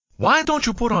Why don't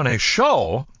you put on a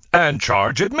show and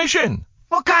charge admission?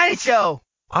 What kind of show?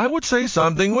 I would say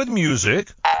something with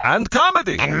music and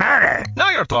comedy. And murder. Now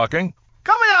you're talking.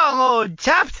 Come along, old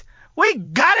chaps. We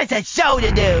got us a show to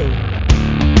do.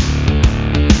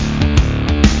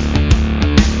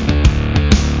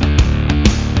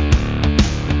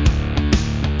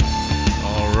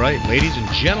 All right, ladies and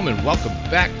gentlemen, welcome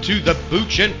back to the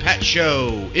Bootch and Pat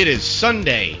Show. It is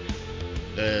Sunday,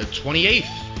 the 28th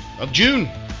of June,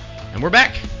 and we're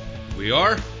back. We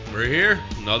are. We're here.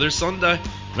 Another Sunday.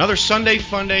 Another Sunday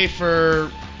fun day for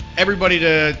everybody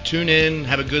to tune in,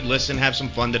 have a good listen, have some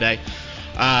fun today.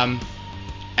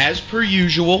 As per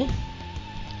usual,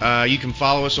 you can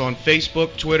follow us on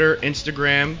Facebook, Twitter,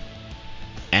 Instagram,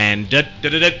 and I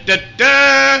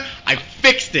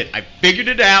fixed it. I figured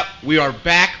it out. We are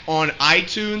back on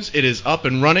iTunes. It is up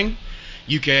and running.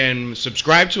 You can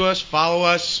subscribe to us, follow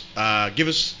us, give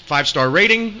us 5-star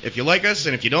rating if you like us,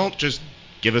 and if you don't, just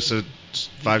give us a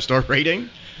 5-star rating.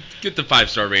 Get the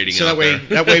 5-star rating. So out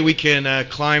that way we can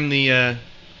climb the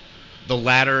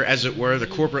ladder, as it were, the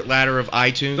corporate ladder of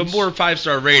iTunes. The more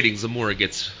 5-star ratings, the more it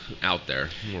gets out there,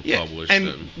 more published.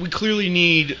 And we clearly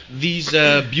need these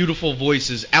beautiful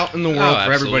voices out in the world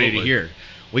for everybody to hear.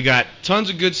 We got tons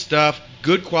of good stuff,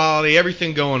 good quality,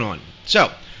 everything going on.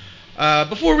 So,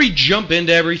 before we jump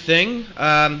into everything,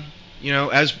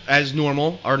 as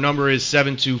normal, our number is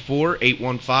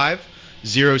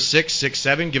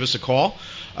 724-815-0667. Give us a call.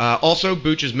 Also,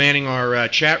 Bootch is manning our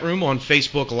chat room on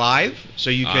Facebook Live, so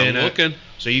you can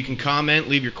comment,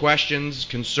 leave your questions,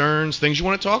 concerns, things you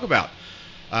want to talk about.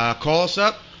 Call us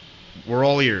up. We're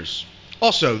all ears.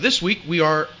 Also, this week we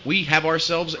have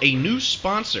ourselves a new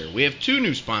sponsor. We have 2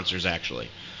 new sponsors actually.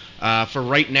 For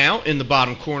right now, in the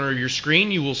bottom corner of your screen,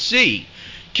 you will see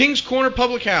King's Corner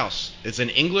Public House. It's an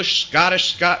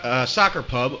English-Scottish soccer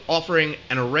pub offering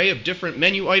an array of different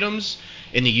menu items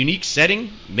in a unique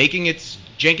setting, making it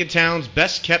Jenkintown's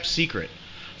best-kept secret.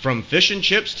 From fish and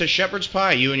chips to shepherd's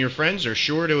pie, you and your friends are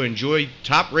sure to enjoy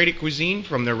top-rated cuisine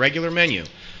from their regular menu.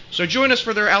 So join us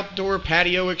for their outdoor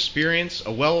patio experience,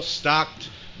 a well-stocked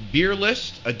beer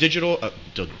list, a delightful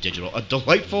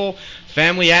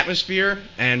family atmosphere,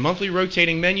 and monthly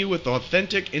rotating menu with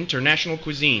authentic international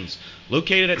cuisines.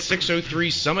 Located at 603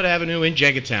 Summit Avenue in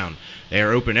Jenkintown. They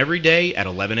are open every day at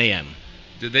 11 a.m.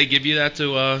 Did they give you that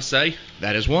to say?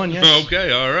 That is one, yes.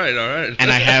 Okay, all right.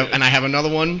 And I have another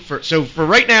one for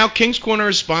right now. King's Corner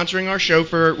is sponsoring our show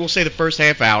for, we'll say, the first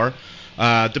half hour,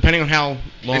 depending on how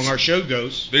long our show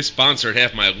goes. They sponsored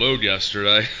half my load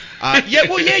yesterday.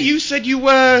 You said you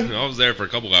I was there for a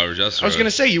couple hours yesterday. I was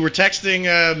gonna say you were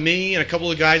texting me and a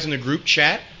couple of guys in the group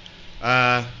chat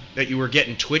that you were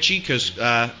getting twitchy because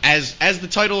as the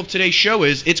title of today's show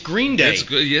is, it's Green Day. It's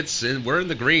good. We're in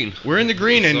the green. We're in the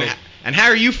green, and how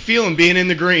are you feeling being in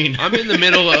the green? I'm in the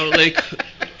middle of,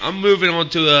 I'm moving on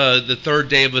to the third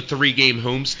day of a 3-game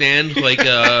homestand,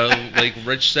 like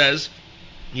Rich says.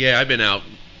 Yeah, I've been out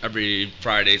every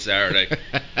Friday, Saturday.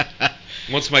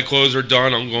 Once my clothes are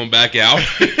done, I'm going back out.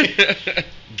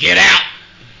 Get out!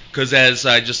 Because as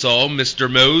I just saw,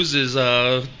 Mr. Mose is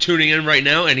tuning in right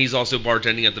now, and he's also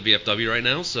bartending at the VFW right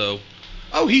now, so...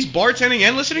 Oh, he's bartending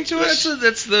and listening to us?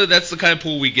 That's the kind of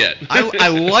pool we get. I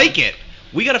like it.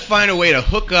 We got to find a way to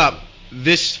hook up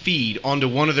this feed onto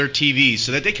one of their TVs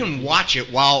so that they can watch it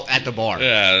while at the bar.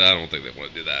 Yeah, I don't think they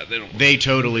want to do that. They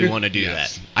totally want to do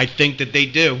that. I think that they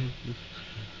do.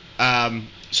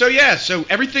 So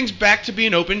everything's back to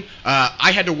being open.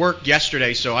 I had to work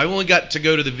yesterday, so I only got to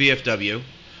go to the VFW.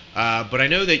 But I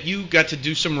know that you got to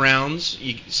do some rounds.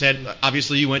 You said,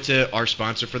 obviously, you went to our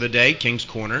sponsor for the day, King's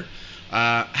Corner.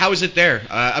 How is it there?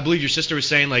 I believe your sister was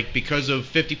saying, because of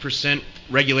 50%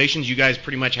 regulations, you guys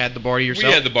pretty much had the bar to yourself?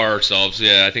 We had the bar ourselves,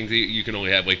 yeah. I think you can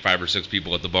only have 5 or 6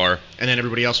 people at the bar. And then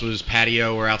everybody else was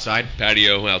patio or outside?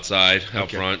 Patio, outside, out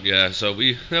front, yeah. So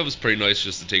that was pretty nice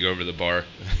just to take over the bar.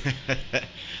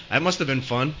 That must have been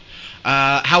fun.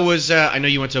 How was, I know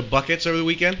you went to Buckets over the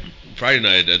weekend? Friday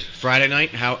night I did. Friday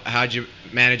night? How'd you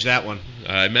manage that one?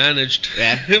 I managed.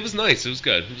 Yeah. It was nice. It was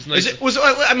good. It was nice. It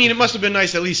must have been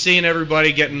nice at least seeing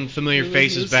everybody, getting familiar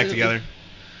faces back together.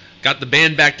 Got the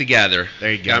band back together.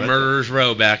 There you go. Got Murderers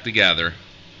Row back together.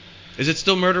 Is it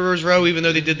still Murderers Row even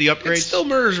though they did the upgrades? It's still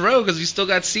Murderers Row because you still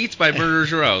got seats by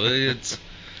Murderers Row. It's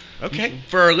okay.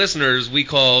 For our listeners, we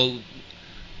call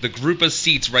the group of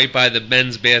seats right by the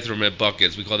men's bathroom at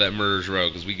Buckets, we call that Murderers Row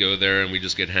because we go there and we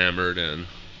just get hammered and...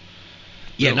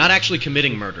 Yeah, not actually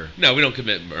committing murder. No, we don't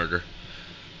commit murder.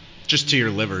 Just to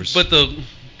your livers. But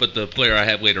the player I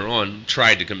have later on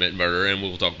tried to commit murder, and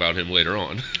we'll talk about him later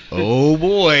on. Oh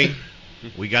boy,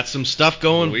 we got some stuff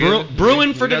going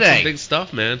brewing for today. Some big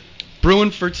stuff, man.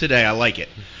 Brewing for today. I like it.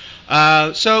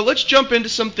 So let's jump into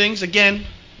some things. Again,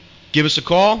 give us a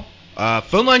call.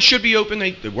 Phone lines should be open.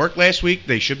 They worked last week.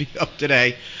 They should be up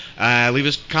today. Leave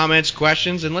us comments,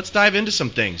 questions, and let's dive into some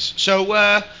things.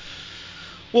 So,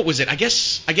 what was it? I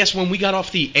guess when we got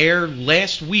off the air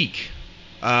last week,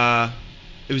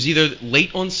 it was either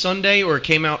late on Sunday or it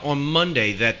came out on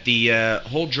Monday that the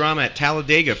whole drama at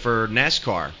Talladega for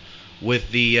NASCAR with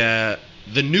the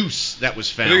noose that was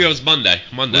found. I think it was Monday.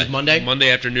 It was Monday?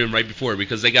 Monday afternoon, right before,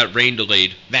 because they got rain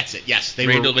delayed. That's it. Yes,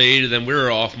 Rain delayed, and then we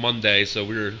were off Monday, so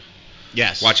we were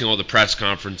watching all the press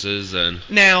conferences and.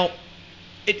 Now,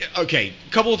 a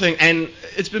couple of things, and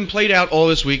it's been played out all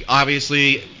this week.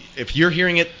 Obviously, if you're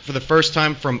hearing it for the first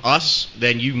time from us,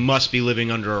 then you must be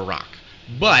living under a rock.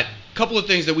 But a couple of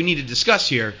things that we need to discuss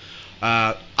here.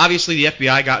 Obviously, the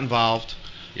FBI got involved.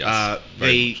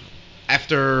 Yes,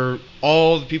 after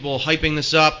all the people hyping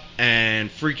this up and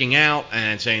freaking out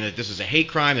and saying that this is a hate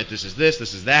crime, that this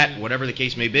is that, whatever the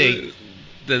case may be.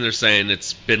 Then they're saying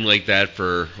it's been like that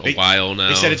for a while now.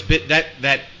 They said it's been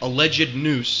that alleged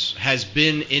noose has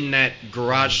been in that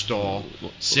garage stall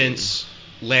since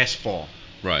last fall.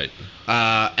 Right.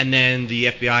 And then the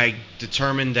FBI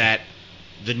determined that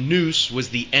the noose was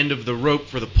the end of the rope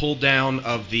for the pull down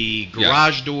of the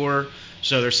garage door.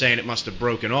 So they're saying it must have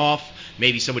broken off.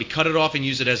 Maybe somebody cut it off and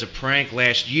used it as a prank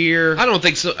last year. I don't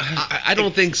think so. I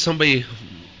don't think somebody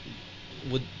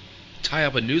would tie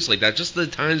up a noose like that. Just the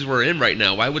times we're in right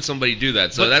now. Why would somebody do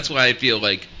that? So that's why I feel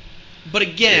like. But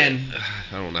again,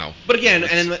 I don't know. But again,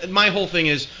 and my whole thing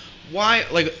is why,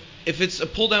 like, if it's a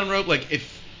pull down rope, like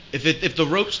if the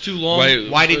rope's too long,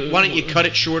 why don't you cut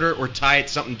it shorter or tie it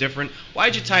something different?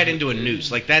 Why'd you tie it into a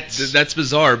noose? Like that's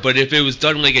bizarre. But if it was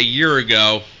done like a year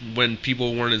ago when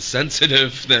people weren't as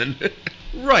sensitive, then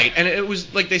right. And it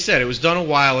was like they said, it was done a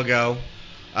while ago.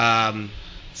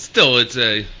 Still, it's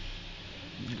a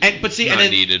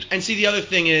needed. And see, the other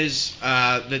thing is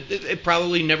that it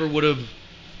probably never would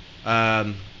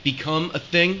have become a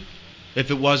thing if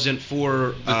it wasn't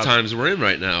for the times we're in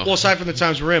right now. Well, aside from the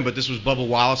times we're in, but this was Bubba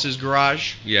Wallace's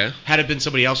garage. Yeah. Had it been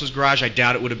somebody else's garage, I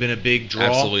doubt it would have been a big draw.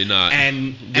 Absolutely not.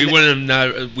 And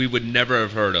we would never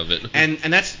have heard of it. And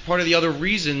that's part of the other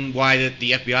reason why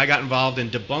the FBI got involved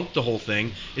and debunked the whole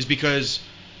thing is because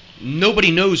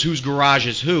nobody knows whose garage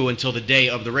is who until the day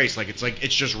of the race.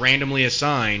 It's just randomly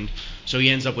assigned. So he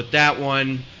ends up with that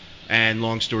one. And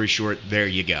long story short, there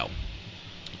you go.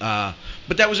 But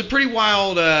that was a pretty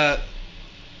wild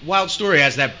story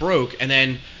as that broke. And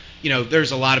then,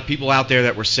 there's a lot of people out there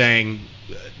that were saying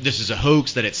this is a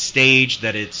hoax, that it's staged,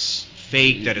 that it's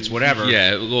fake, that it's whatever.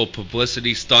 Yeah, a little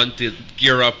publicity stunt to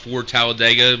gear up for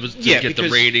Talladega to get the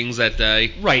ratings that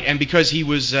day. Right, and because he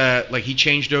was he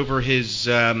changed over his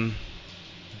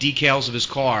decals of his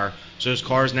car, so his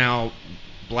car is now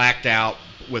blacked out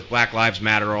with Black Lives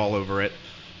Matter all over it.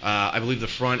 I believe the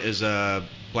front is a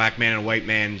black man and a white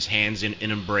man's hands in an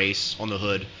embrace on the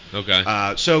hood. Okay.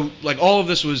 So all of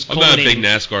this was. I'm not a big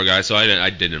NASCAR guy, so I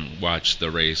didn't watch the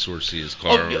race or see his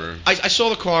car. I saw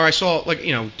the car. I saw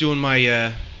doing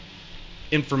my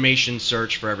information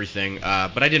search for everything,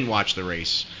 but I didn't watch the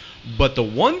race. But the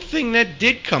one thing that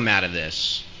did come out of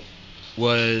this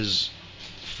was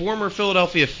former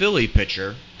Philadelphia Philly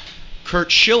pitcher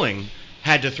Curt Schilling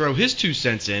had to throw his 2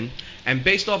 cents in. And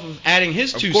based off of adding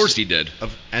his Of course he did.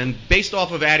 And based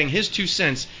off of adding his 2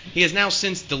 cents, he has now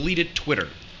since deleted Twitter.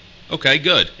 Okay,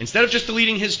 good. Instead of just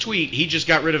deleting his tweet, he just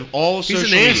got rid of all social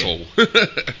media. He's an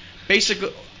asshole.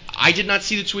 Basically, I did not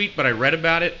see the tweet, but I read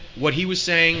about it. What he was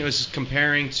saying was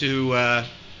comparing to...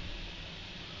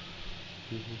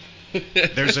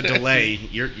 there's a delay.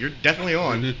 You're definitely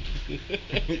on.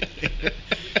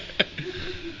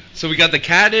 So we got the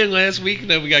cat in last week, and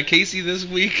then we got Casey this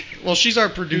week. Well, she's our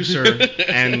producer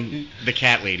and the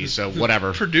cat lady, so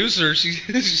whatever. Producer,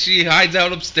 she hides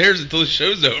out upstairs until the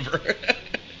show's over.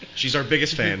 She's our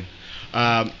biggust fan.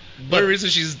 But the reason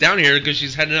she's down here is because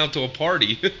she's heading out to a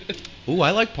party. Ooh, I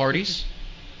like parties.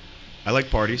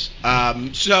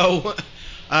 So,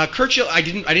 Curt Schilling, I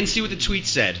didn't see what the tweet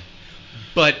said,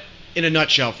 but in a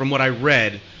nutshell, from what I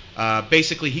read,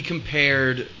 basically he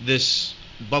compared this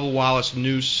Bubba Wallace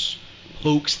noose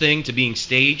hoax thing to being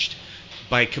staged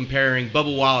by comparing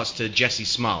Bubba Wallace to Jesse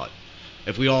Smollett.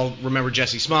 If we all remember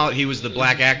Jesse Smollett, he was the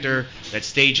black actor that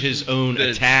staged his own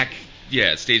attack.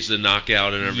 Yeah, staged the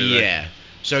knockout and everything. Yeah.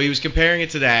 So he was comparing it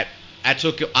to that. That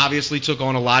obviously took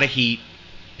on a lot of heat.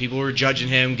 People were judging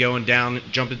him, jumping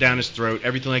down his throat,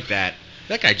 everything like that.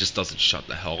 That guy just doesn't shut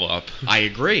the hell up. I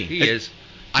agree. He's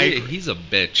a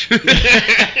bitch.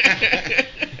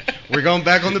 We're going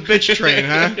back on the bitch train,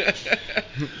 huh?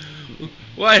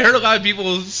 Well, I heard a lot of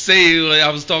people say, like, I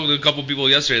was talking to a couple people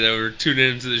yesterday that were tuning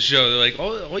into the show. They're like,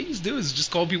 all you do is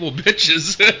just call people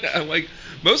bitches. I'm like,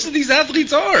 most of these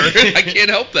athletes are. I can't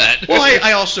help that. Well,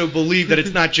 I also believe that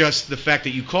it's not just the fact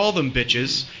that you call them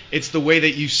bitches. It's the way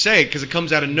that you say it, because it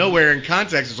comes out of nowhere in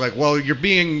context. It's like, well, you're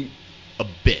being a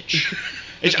bitch.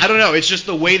 I don't know. It's just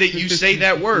the way that you say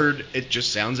that word. It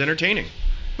just sounds entertaining.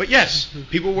 But yes,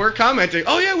 people were commenting,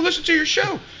 oh, yeah, we listened to your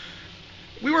show.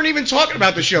 We weren't even talking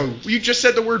about the show. You just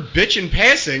said the word bitch in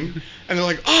passing, and they're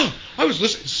like, oh, I was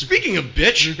listening. Speaking of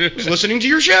bitch, I was listening to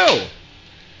your show.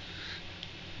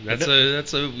 That's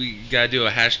we gotta do a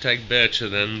hashtag bitch,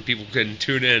 and then people can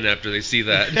tune in after they see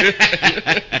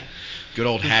that. Good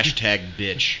old hashtag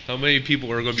bitch. How many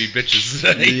people are going to be bitches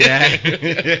today?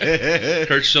 Yeah.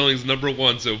 Kurt Schilling's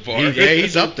 #1 so far. Yeah,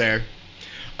 he's up there.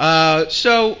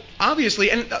 So,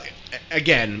 obviously, and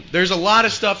again, there's a lot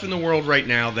of stuff in the world right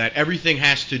now that everything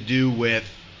has to do with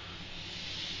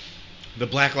the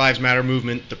Black Lives Matter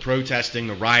movement, the protesting,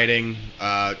 the rioting,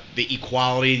 the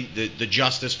equality, the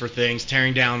justice for things,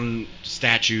 tearing down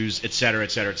statues, etc.,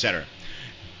 etc., etc.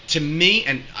 To me,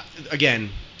 and again,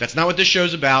 that's not what this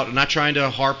show's about. I'm not trying to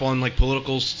harp on like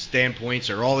political standpoints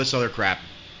or all this other crap.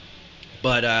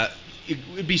 But it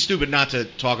would be stupid not to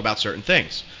talk about certain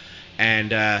things. And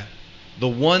the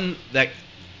one that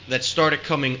started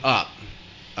coming up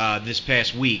this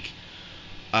past week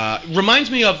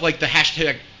reminds me of like the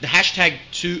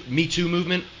hashtag Me Too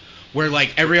movement, where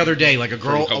like every other day, like a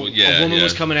woman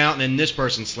was coming out, and then this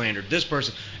person slandered this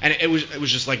person, and it was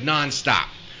just like nonstop.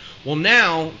 Well,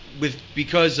 now,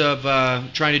 because of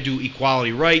trying to do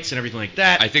equality rights and everything like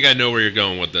that... I think I know where you're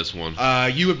going with this one.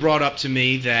 You had brought up to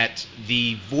me that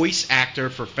the voice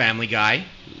actor for Family Guy...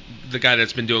 The guy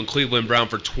that's been doing Cleveland Brown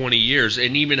for 20 years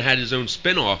and even had his own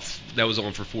spinoff that was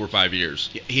on for 4 or 5 years.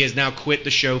 He has now quit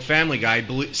the show Family Guy,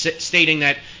 stating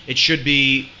that it should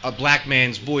be a black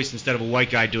man's voice instead of a white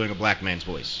guy doing a black man's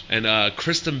voice. And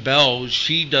Kristen Bell,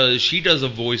 she does a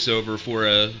voiceover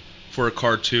for a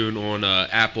cartoon on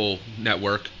Apple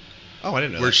Network. Oh, I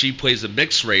didn't know where that. she plays a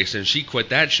mixed race, and she quit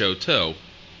that show too.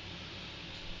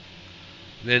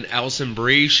 Then Alison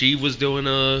Brie, she was doing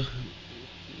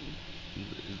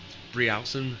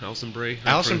Alison Brie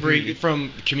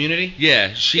from Community.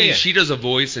 Yeah, she does a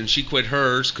voice, and she quit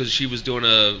hers because she was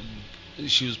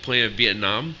playing a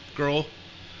Vietnam girl.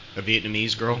 A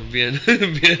Vietnamese girl? A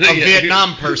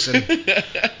Vietnam person.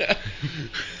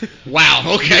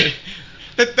 Wow, okay.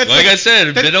 Like I said,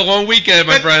 it's been a long weekend,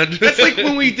 my friend. That's like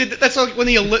when we did. That's like when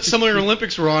the Summer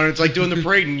Olympics were on. It's like doing the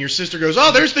parade, and your sister goes,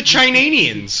 "Oh, there's the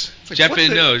Chinanians." It's like,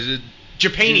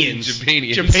 Japanians.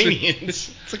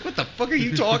 It's like, what the fuck are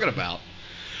you talking about?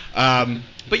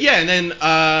 But yeah, and then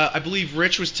I believe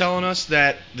Rich was telling us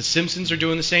that the Simpsons are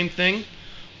doing the same thing,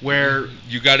 where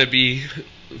you got to be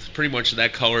pretty much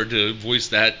that color to voice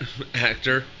that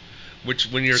actor.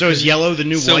 So is yellow the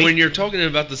new white? So when you're talking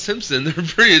about the Simpsons,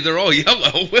 they're all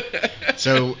yellow.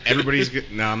 So everybody's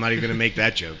good. No, I'm not even gonna make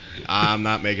that joke. I'm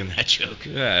not making that joke.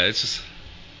 Yeah, it's just.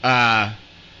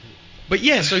 But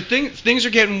yeah, so things are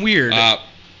getting weird. I'm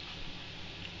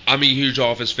a huge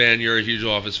Office fan. You're a huge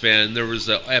Office fan. There was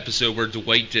an episode where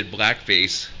Dwight did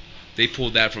blackface. They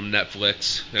pulled that from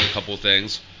Netflix and a couple of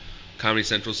things. Comedy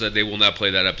Central said they will not play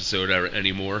that episode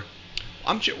anymore.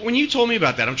 When you told me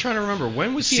about that, I'm trying to remember.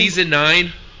 When was season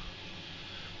 9?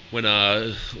 When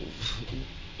I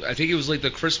think it was like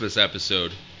the Christmas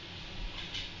episode.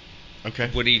 Okay.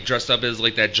 When he dressed up as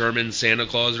like that German Santa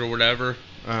Claus or whatever.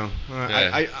 Oh,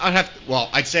 yeah. I'd have to, well,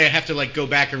 I'd say I have to like go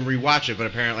back and rewatch it, but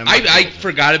apparently I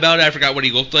forgot about it. I forgot what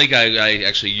he looked like. I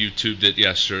actually YouTubed it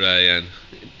yesterday, and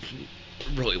it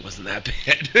really wasn't that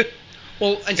bad.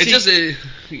 Well, and it wasn't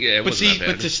that bad.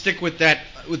 But to stick with that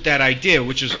idea,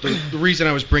 which is the reason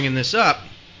I was bringing this up,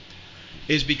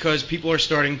 is because people are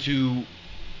starting to.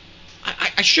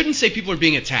 I shouldn't say people are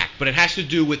being attacked, but it has to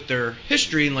do with their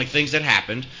history and like things that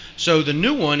happened. So the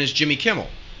new one is Jimmy Kimmel.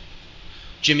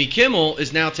 Jimmy Kimmel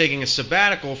is now taking a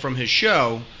sabbatical from his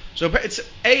show. So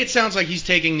it sounds like he's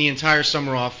taking the entire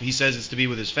summer off. He says it's to be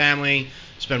with his family,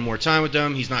 spend more time with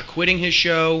them. He's not quitting his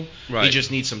show. Right. He just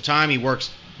needs some time. He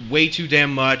works way too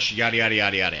damn much, yada, yada,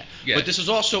 yada, yada. Yeah. But this is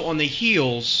also on the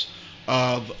heels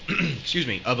of,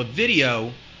 of a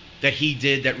video that he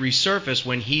did that resurfaced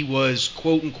when he was,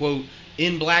 quote-unquote,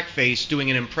 in blackface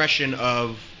doing an impression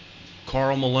of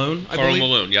Karl Malone, I believe. Karl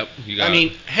Malone, yep. You got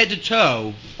it. Head to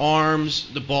toe,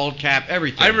 arms, the bald cap,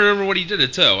 everything. I remember what he did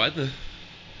at toe.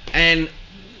 And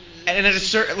at a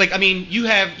certain, you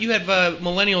have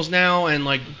millennials now and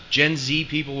like Gen Z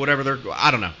people, whatever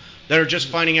I don't know, that are just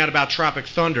finding out about Tropic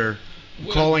Thunder,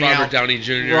 calling Robert out Downey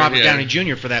Jr. Robert Downey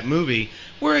Jr. for that movie,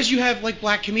 Whereas you have like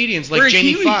black comedians like Where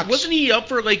Jamie Foxx. Wasn't he up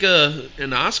for like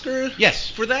an Oscar? Yes.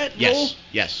 For that role?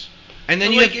 Yes. And then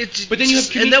And you like, have, but then you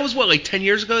have, and that was what, like 10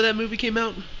 years ago that movie came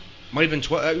out? Might have been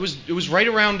 12. It was right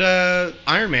around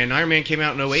Iron Man. Iron Man came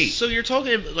out in 08. So you're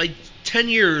talking like 10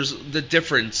 years. The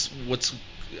difference.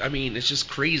 It's just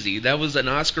crazy. That was an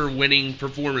Oscar-winning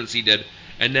performance he did,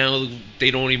 and now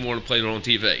they don't even want to play it on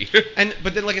TV.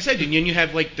 But then, like I said, and you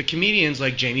have like the comedians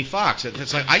like Jamie Foxx.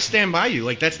 It's like, I stand by you.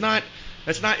 Like that's not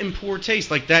in poor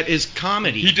taste. Like that is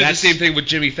comedy. He did the same thing with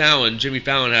Jimmy Fallon. Jimmy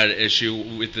Fallon had an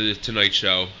issue with the Tonight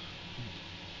Show.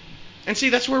 And see,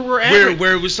 that's where we're at.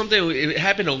 Where it was something. It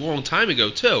happened a long time ago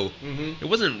too. Mm-hmm. It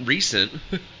wasn't recent.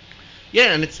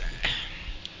 Yeah, and it's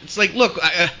like, look,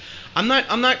 I'm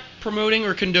not promoting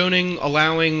or condoning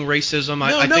allowing racism.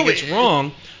 I think it's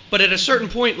wrong. But at a certain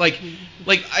point, like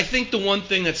I think the one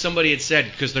thing that somebody had said,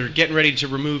 because they're getting ready to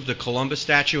remove the Columbus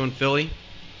statue in Philly.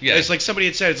 Yeah. It's like somebody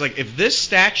had said, it's like, if this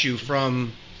statue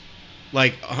from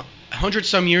like 100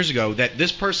 some years ago that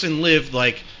this person lived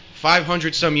like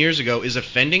 500 some years ago is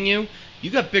offending you, you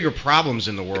got bigger problems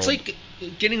in the world. It's like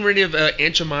getting rid of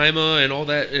Aunt Jemima and all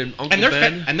that, and Uncle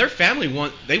Ben. And their family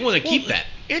want to keep that.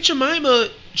 Aunt Jemima,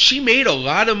 she made a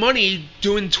lot of money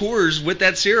doing tours with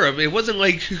that serum. It wasn't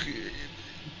like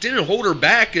didn't hold her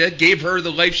back. That gave her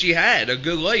the life she had, a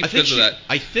good life because of that.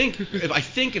 I think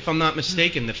if I'm not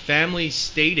mistaken, the family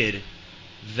stated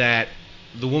that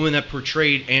the woman that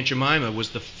portrayed Aunt Jemima was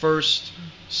the first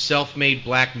self-made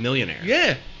black millionaire.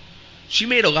 Yeah. She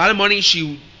made a lot of money.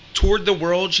 She toured the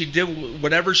world. She did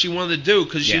whatever she wanted to do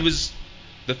because she was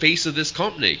the face of this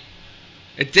company.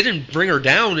 It didn't bring her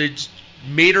down. It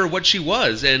made her what she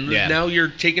was. And now you're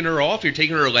taking her off. You're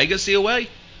taking her legacy away.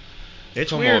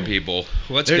 It's Come weird. on, people.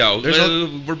 Let's go.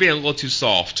 We're being a little too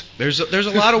soft. There's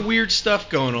a lot of weird stuff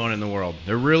going on in the world.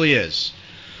 There really is.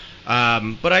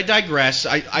 But I digress.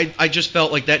 I just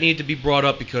felt like that needed to be brought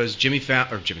up because Jimmy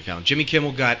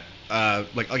Kimmel got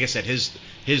like I said,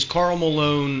 his Karl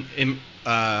Malone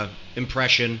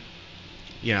impression,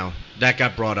 that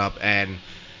got brought up, and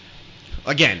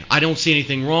again, I don't see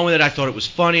anything wrong with it. I thought it was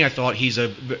funny. I thought he's a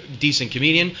decent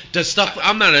comedian. Does stuff.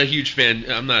 I'm not a huge fan.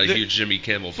 I'm not a huge Jimmy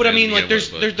Kimmel fan. But I mean, like,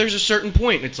 there's a certain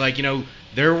point. It's like,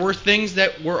 there were things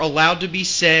that were allowed to be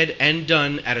said and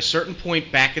done at a certain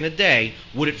point back in the day.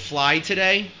 Would it fly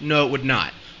today? No, it would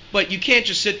not. But you can't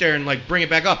just sit there and like bring it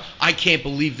back up. I can't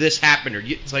believe this happened. Or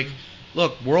it's like,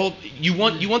 look, world. You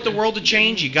want the world to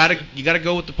change. You gotta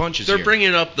go with the punches. They're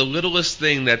bringing up the littlest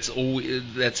thing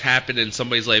that's happened in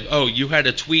somebody's life. Oh, you had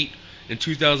a tweet in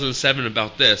 2007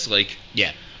 about this. Like,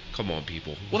 yeah, come on,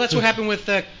 people. Well, that's what happened with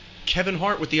Kevin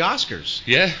Hart with the Oscars.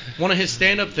 Yeah. One of his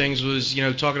stand-up things was,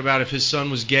 talking about if his son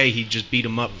was gay, he'd just beat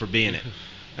him up for being it.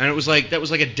 And it was like that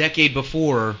was like a decade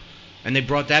before, and they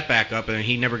brought that back up, and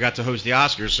he never got to host the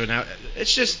Oscars. So now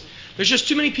it's just. There's just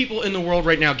too many people in the world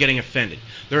right now getting offended.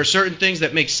 There are certain things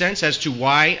that make sense as to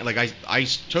why. Like I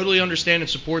totally understand and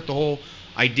support the whole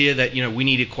idea that we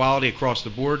need equality across the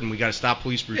board and we got to stop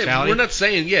police brutality. Yeah, we're not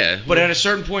saying But at a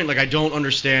certain point, like I don't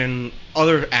understand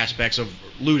other aspects of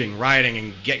looting, rioting,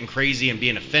 and getting crazy and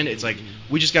being offended. It's like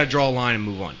we just got to draw a line and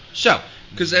move on. So.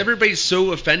 Because everybody's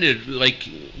so offended, like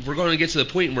we're going to get to the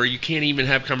point where you can't even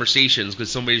have conversations because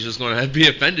somebody's just going to be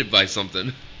offended by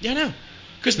something. Yeah, no.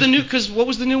 Because what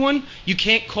was the new one? You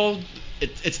can't call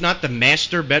it's not the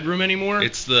master bedroom anymore.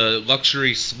 It's the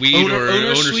luxury suite or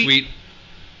owner suite.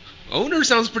 Owner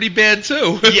sounds pretty bad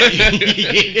too.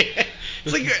 Yeah.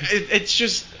 It's like it's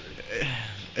just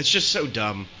so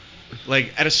dumb.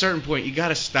 Like at a certain point, you got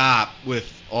to stop with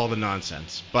all the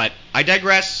nonsense. But I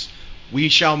digress. We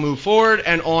shall move forward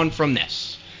and on from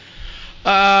this.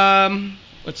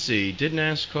 Let's see. Did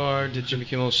NASCAR? Did Jimmy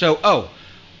Kimmel?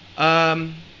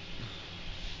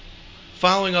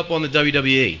 Following up on the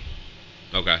WWE.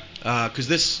 Okay. Because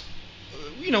this,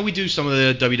 we do some of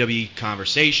the WWE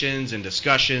conversations and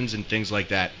discussions and things like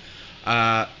that.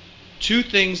 Two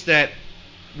things that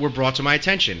were brought to my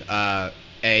attention.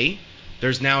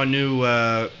 There's now a new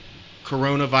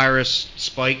coronavirus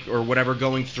spike or whatever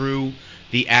going through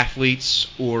the athletes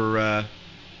or...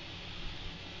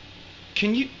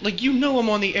 Can you... I'm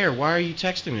on the air. Why are you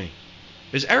texting me?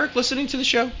 Is Eric listening to the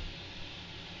show?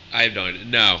 I have no idea.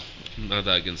 No. Not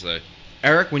that I can say.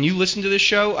 Eric, when you listen to this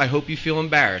show, I hope you feel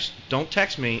embarrassed. Don't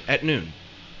text me at noon.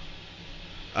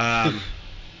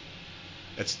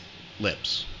 That's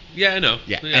lips. Yeah, I know.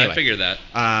 Yeah, anyway. I figured that.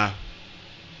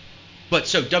 But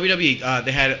so WWE,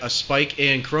 they had a spike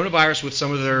in coronavirus with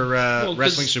some of their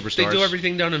wrestling superstars. They do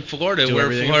everything down in Florida,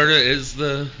 Florida is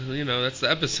that's the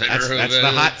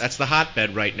epicenter. That's the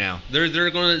hotbed right now.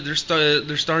 They're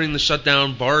starting to shut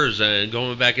down bars and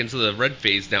going back into the red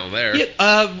phase down there.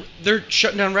 Yeah, they're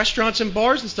shutting down restaurants and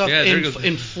bars and stuff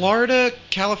in Florida,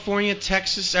 California,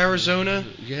 Texas, Arizona.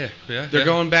 They're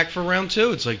going back for round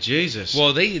 2. It's like Jesus.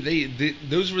 Well,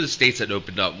 those were the states that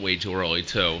opened up way too early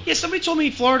too. Yeah, somebody told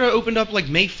me Florida opened up like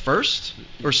May 1st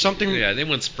or something. Yeah, they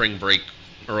went spring break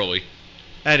early.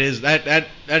 That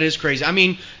is crazy. I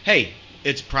mean, hey,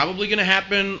 it's probably going to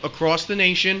happen across the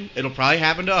nation. It'll probably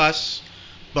happen to us.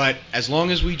 But as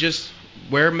long as we just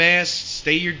wear masks,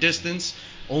 stay your distance,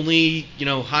 only,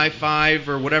 high five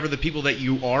or whatever the people that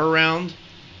you are around,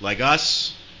 like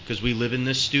us, because we live in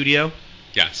this studio.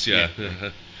 Yes, yeah.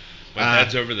 My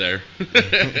dad's over there.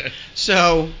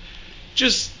 So,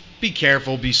 just be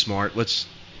careful, be smart.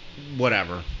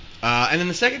 Whatever. And then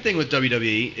the second thing with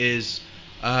WWE is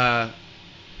their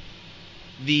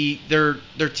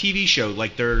TV show,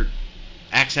 like their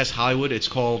Access Hollywood. It's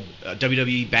called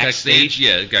WWE Backstage.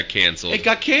 Yeah, it got canceled. It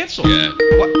got canceled. Yeah.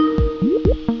 What?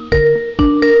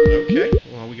 Okay.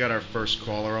 Well, we got our first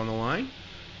caller on the line.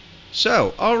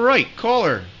 So, all right,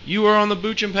 caller, you are on the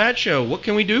Bootch and Pat show. What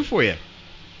can we do for you?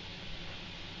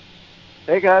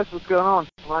 Hey guys, what's going on?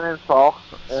 My name's Paul.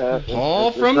 Paul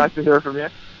it's nice to hear from you.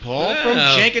 Paul from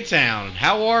Jenkintown.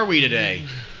 How are we today?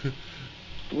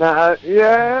 I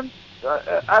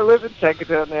live in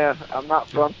Jenkintown now. I'm not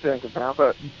from Jenkintown,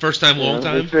 but first time, long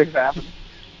time. These things happen.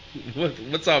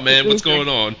 What's up, man? What's going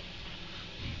on?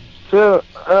 So,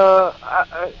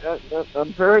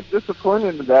 I'm very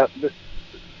disappointed about the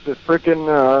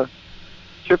freaking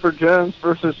Chipper Jones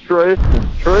versus Troy.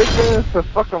 Troy is the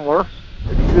fucking worst.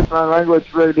 Excuse my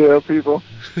language, radio people.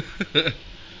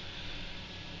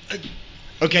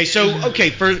 Okay,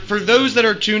 for those that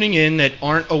are tuning in that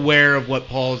aren't aware of what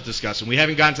Paul is discussing, we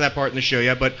haven't gotten to that part in the show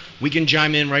yet, but we can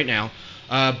chime in right now.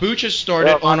 Booch has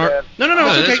started on our... No,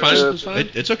 it's okay. It's fine.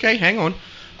 It's okay, hang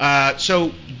on.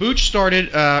 So Booch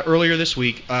started earlier this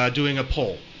week doing a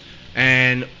poll.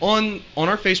 And on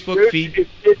our Facebook feed...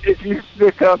 If you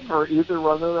stick up for either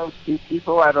one of those two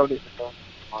people, I don't even know.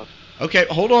 Okay,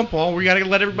 hold on, Paul. We got to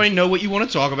let everybody know what you want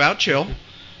to talk about. Chill.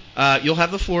 You'll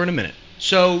have the floor in a minute.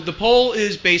 So the poll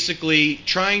is basically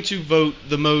trying to vote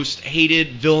the most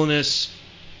hated, villainous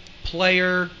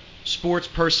player, sports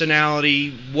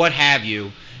personality, what have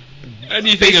you.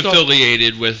 Anything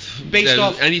affiliated with...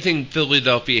 anything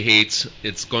Philadelphia hates,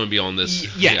 it's going to be on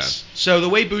this. Yes. Yeah. So the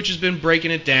way Bootch has been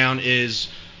breaking it down is...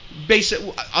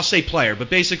 I'll say player, but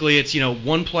basically it's,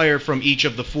 one player from each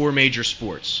of the 4 major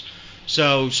sports.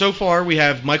 So far we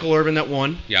have Michael Irvin that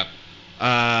won. Yep.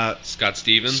 Scott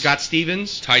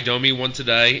Stevens. Ty Domi won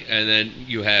today, and then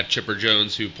you have Chipper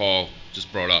Jones, who Paul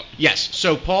just brought up. Yes.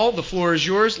 So, Paul, the floor is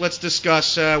yours. Let's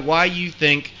discuss why you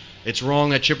think it's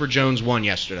wrong that Chipper Jones won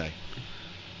yesterday.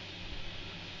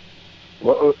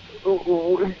 Well,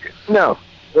 no,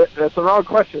 that's the wrong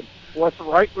question. What's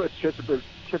right with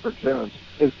Chipper Jones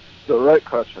is the right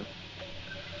question.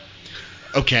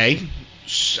 Okay.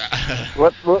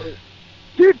 What?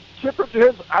 Dude, Chipper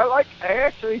Jones, I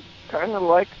actually kind of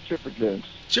like Chipper Jones.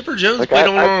 Chipper Jones played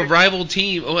on a rival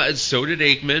team. Oh, so did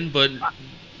Aikman, but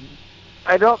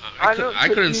I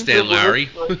couldn't stand Larry.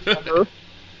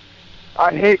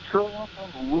 I hate Troy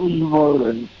way more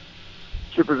than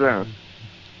Chipper Jones.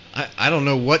 I don't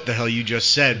know what the hell you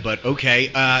just said, but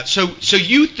okay. So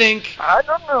you think... I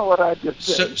don't know what I just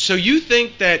said. So you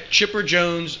think that Chipper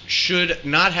Jones should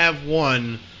not have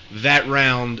won that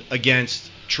round against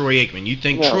Troy Aikman? You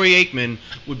think Troy Aikman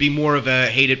would be more of a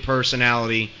hated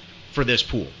personality for this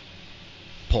poll?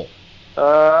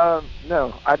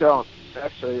 No, I don't.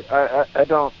 Actually, I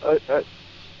don't.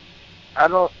 I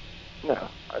don't. No.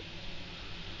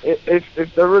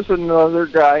 If there was another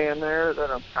guy in there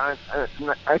that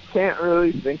I can't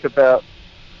really think about.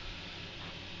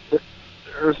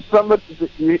 Or somebody,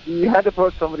 you had to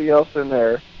put somebody else in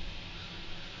there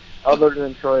other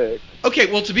than Troy Aikman. Okay,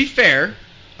 well, to be fair,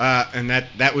 and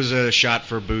that was a shot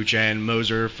for Bootch and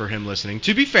Moser for him listening.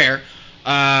 To be fair,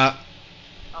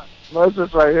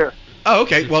 Moser's right here. Oh,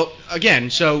 okay. Well, again,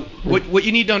 so what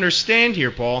you need to understand here,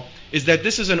 Paul, is that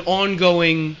this is an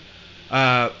ongoing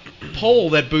poll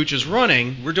that Bootch is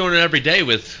running. We're doing it every day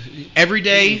with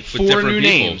 4 new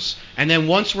names, and then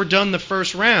once we're done the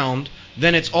first round,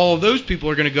 then it's all of those people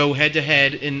are going to go head to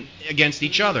head against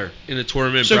each other in a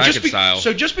tournament bracket style.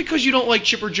 So just because you don't like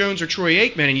Chipper Jones or Troy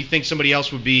Aikman and you think somebody else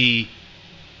would be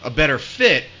a better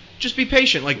fit, just be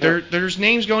patient. Like there's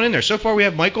names going in there. So far we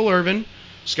have Michael Irvin,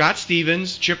 Scott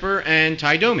Stevens, Chipper, and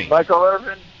Ty Domi. Michael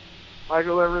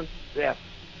Michael Irvin, yeah.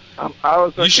 I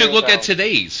was. You should look at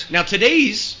today's. Now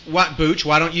today's what, Bootch?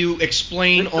 Why don't you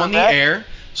explain Mr. on the Met? air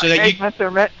so I that hate you?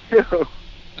 Mr. Met too.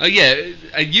 Oh yeah,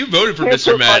 you voted for Can't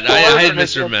Mr. put Met. Michael I had Irvin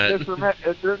Mr. against Met. Mr.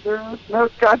 Met. There's no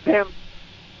goddamn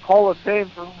Hall of Fame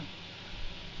for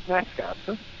mascots.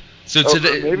 So Oh,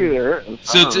 today, maybe there is.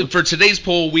 so for today's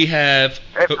poll, we have.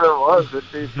 If there was,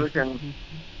 it'd be freaking.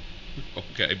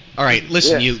 Okay. All right,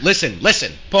 listen, Yeah.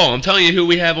 listen. Paul, I'm telling you who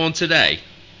we have on today.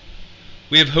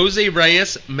 We have Jose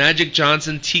Reyes, Magic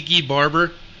Johnson, Tiki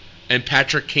Barber, and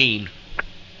Patrick Kane.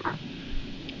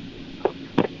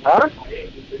 Huh?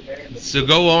 So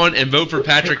go on and vote for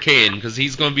Patrick Kane because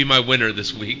he's going to be my winner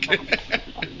this week.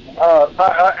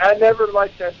 I never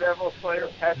liked that Devils player,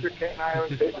 Patrick Kane. I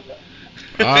always hated him.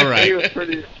 All right. He was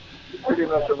pretty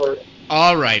much a worst.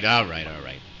 All right,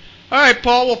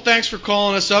 Paul. Well, thanks for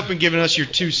calling us up and giving us your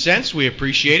 2 cents. We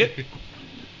appreciate it.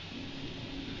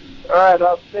 All right,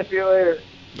 I'll sniff you later.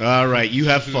 All right, you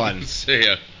have fun. See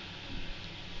ya.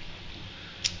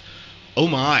 Oh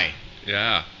my.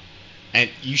 Yeah. And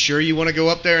you sure you want to go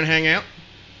up there and hang out?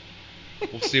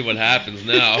 We'll see what happens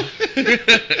now.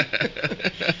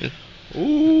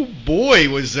 Ooh, boy,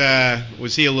 was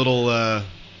he a little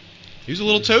he was a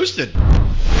little toasted.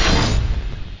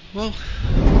 Well,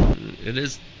 it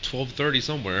is 12:30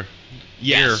 somewhere.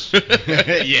 Yes. Here.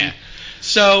 Yeah.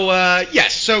 So,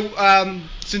 yes. So,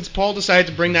 since Paul decided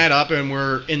to bring that up and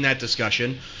we're in that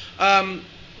discussion, a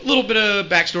little bit of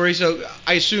backstory. So,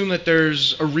 I assume that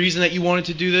there's a reason that you wanted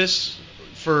to do this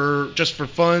just for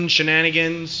fun,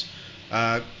 shenanigans.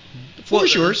 The floor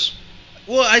is yours.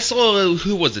 Well, I saw,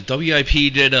 who was it?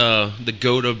 WIP did the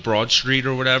Go to Broad Street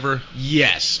or whatever.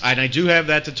 Yes, and I do have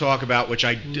that to talk about, which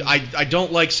I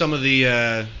don't like some of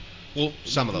the. Well,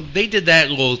 some of them. They did that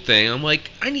little thing. I'm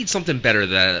like, I need something better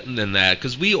than that,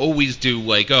 because we always do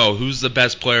like, oh, who's the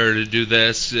best player to do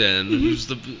this, and who's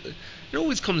the. It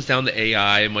always comes down to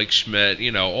AI, Mike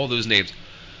Schmidt, all those names.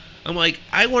 I'm like,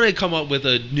 I want to come up with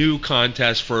a new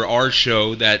contest for our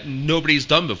show that nobody's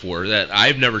done before, that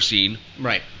I've never seen.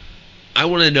 Right. I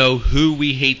want to know who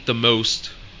we hate the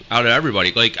most out of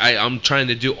everybody. Like, I'm trying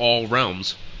to do all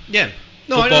realms. Yeah.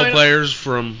 No, Football I know. players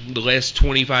from the last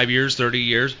 25 years, 30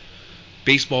 years.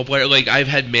 Baseball player, like I've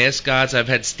had mascots, I've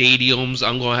had stadiums,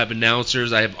 I'm gonna have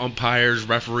announcers, I have umpires,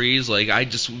 referees, like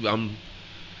it's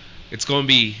gonna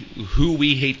be who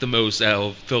we hate the most out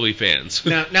of Philly fans.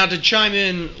 Now to chime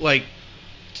in, like,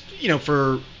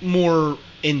 for more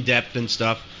in depth and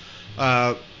stuff,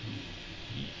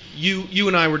 you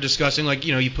and I were discussing, like,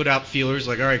 you put out feelers,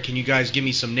 like, all right, can you guys give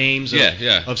me some names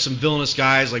of some villainous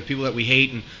guys, like people that we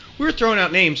hate, and we were throwing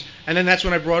out names, and then that's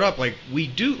when I brought up, like, we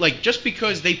do, like, just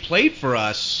because they played for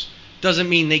us doesn't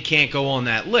mean they can't go on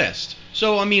that list.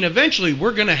 So, I mean, eventually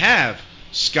we're going to have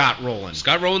Scott Rowland.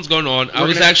 Scott Rowland's going on. I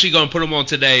was actually going to put him on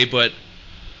today, but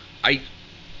I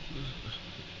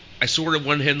sort of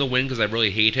wanted him to win because I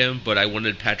really hate him, but I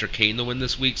wanted Patrick Kane to win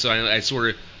this week, so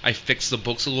I fixed the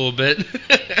books a little bit.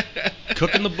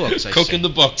 Cooking the books, Cooking the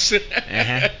books.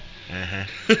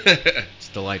 It's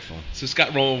delightful. So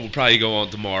Scott Rowland will probably go on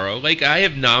tomorrow. Like, I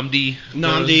have Namdi,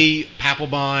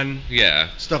 Papelbon,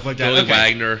 stuff like that. Billy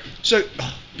Wagner. So,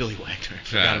 Billy Wagner. I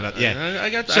forgot about that. Yeah. I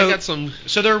got some.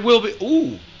 So there will be.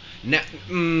 Ooh. Now,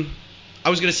 I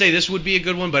was gonna say this would be a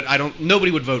good one, but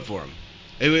nobody would vote for him.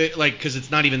 Because it's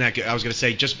not even that good. I was gonna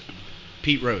say just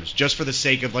Pete Rose, just for the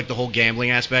sake of, like, the whole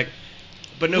gambling aspect.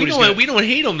 But we don't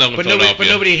hate him though. But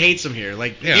nobody hates him here.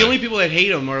 Like, the only people that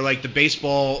hate him are, like, the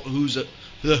baseball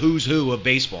the who's who of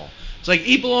baseball. It's like,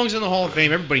 he belongs in the Hall of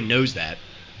Fame. Everybody knows that.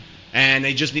 And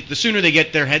they just need, the sooner they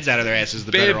get their heads out of their asses,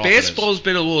 the better off it is. Baseball's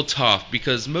been a little tough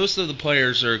because most of the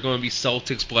players are going to be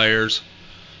Celtics players,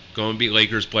 going to be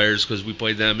Lakers players because we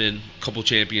played them in a couple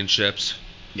championships.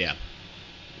 Yeah.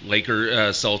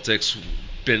 Celtics,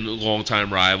 been a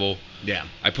long-time rival. Yeah.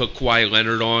 I put Kawhi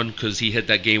Leonard on because he hit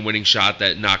that game-winning shot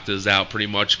that knocked us out pretty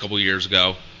much a couple years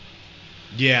ago.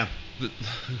 Yeah.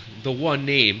 The one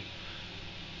name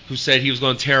who said he was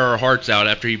going to tear our hearts out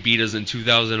after he beat us in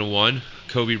 2001,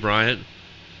 Kobe Bryant.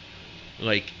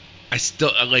 Like, I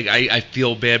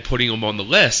feel bad putting him on the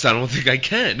list. I don't think I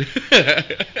can.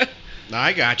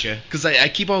 I gotcha. Because I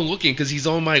keep on looking, because he's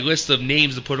on my list of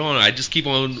names to put on. I just keep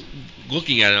on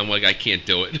looking at it. I'm like, I can't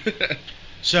do it.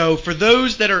 So for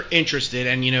those that are interested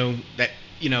and,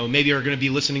 maybe are going to be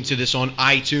listening to this on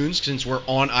iTunes, since we're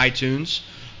on iTunes,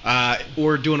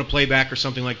 or doing a playback or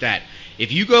something like that,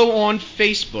 if you go on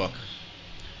Facebook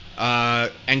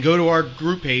and go to our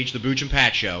group page, the Bootch and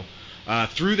Pat Show,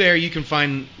 through there you can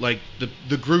find, like,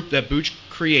 the group that Bootch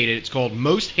created. It's called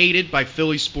Most Hated by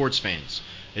Philly Sports Fans.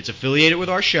 It's affiliated with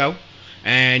our show,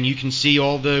 and you can see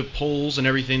all the polls and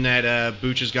everything that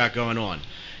Bootch has got going on.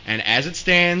 And as it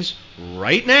stands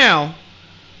right now,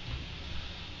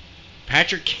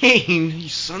 Patrick Kane, you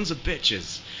sons of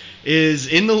bitches, is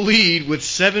in the lead with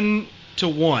 7-1.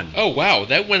 Oh, wow.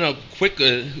 That went up quick.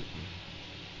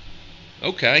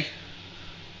 Okay.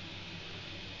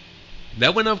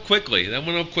 That went up quickly.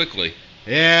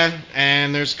 Yeah,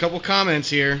 and there's a couple comments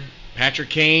here. Patrick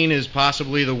Kane is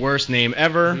possibly the worst name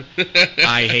ever.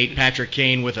 I hate Patrick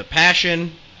Kane with a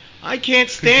passion. I can't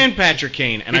stand Patrick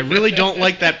Kane, and I really don't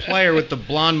like that player with the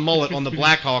blonde mullet on the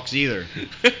Blackhawks either.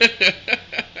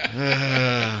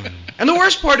 And the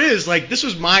worst part is, like, this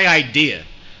was my idea.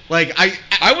 Like,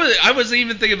 I wasn't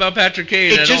even thinking about Patrick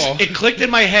Kane at all. It clicked in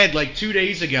my head like 2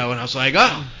 days ago, and I was like,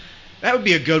 oh, that would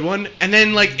be a good one. And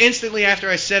then, like, instantly after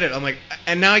I said it, I'm like,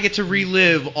 and now I get to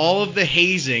relive all of the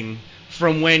hazing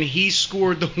from when he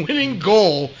scored the winning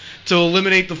goal to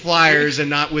eliminate the Flyers and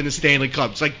not win the Stanley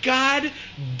Cup. It's like, God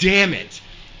damn it.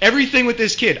 Everything with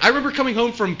this kid. I remember coming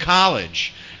home from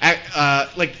college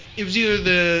like, it was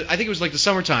I think it was like the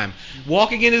summertime,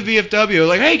 walking into the VFW,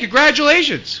 like, hey,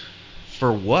 congratulations.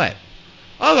 For what?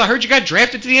 Oh, I heard you got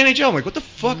drafted to the NHL. I'm like, what the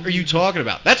fuck are you talking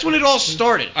about? That's when it all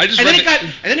started. And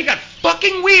then it got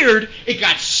fucking weird. It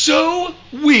got so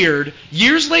weird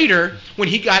years later when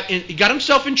he got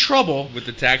himself in trouble with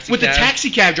the taxi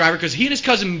cab driver because he and his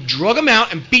cousin drug him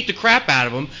out and beat the crap out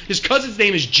of him. His cousin's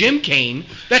name is Jim Kane.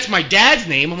 That's my dad's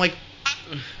name. I'm like,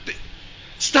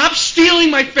 stop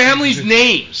stealing my family's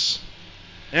names.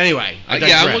 Anyway,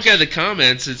 I'm looking at the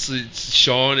comments. It's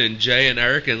Sean and Jay and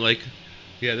Eric and like.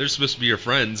 Yeah, they're supposed to be your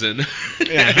friends, and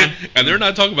and they're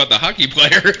not talking about the hockey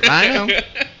player. I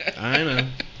know.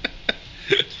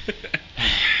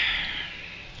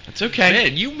 That's okay.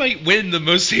 Man, you might win the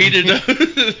most hated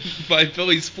by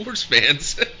Philly sports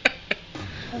fans.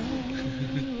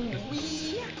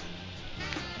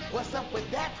 What's up with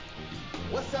that?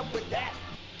 What's up with that?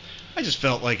 I just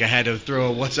felt like I had to throw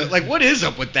a what's up. Like, what is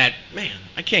up with that? Man,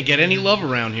 I can't get any love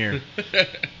around here.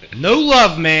 No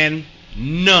love, man.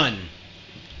 None.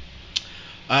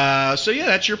 So yeah,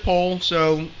 that's your poll.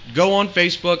 So go on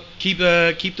Facebook, keep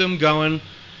them going.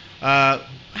 How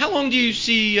long do you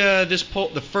see this poll,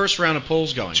 the first round of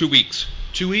polls going? 2 weeks.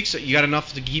 2 weeks? You got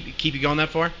enough to keep you going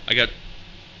that far? I got,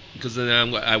 because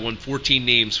then I won 14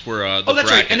 names for the that's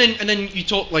bracket. right. And then you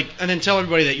tell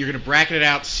everybody that you're gonna bracket it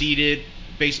out, seeded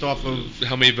based off of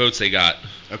how many votes they got.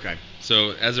 Okay.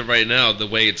 So as of right now, the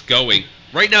way it's going,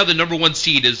 right now the number one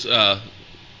seed is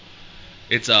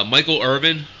it's Michael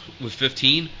Irvin with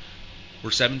 15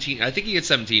 or 17. I think he had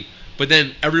 17. But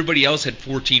then everybody else had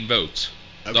 14 votes.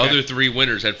 Okay. The other three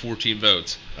winners had 14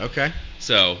 votes. Okay.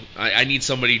 So I need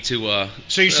somebody to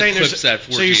so you're saying eclipse that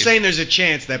 14. So you're saying there's a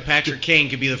chance that Patrick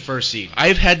Kane could be the first seed?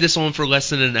 I've had this on for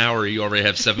less than an hour. You already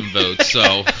have 7 votes. So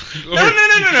no.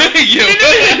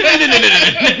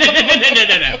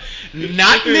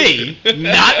 Not me.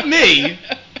 Not me.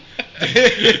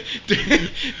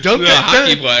 Don't the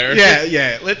hockey player.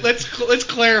 Yeah. Let's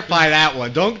clarify that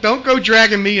one. Don't go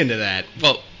dragging me into that.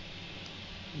 Well,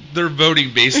 they're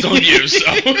voting based on you,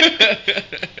 so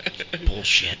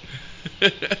bullshit.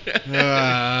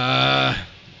 I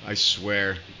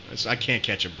swear, I can't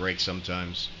catch a break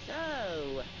sometimes.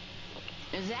 So,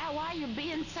 is that why you're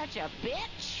being such a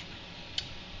bitch?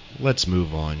 Let's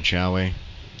move on, shall we?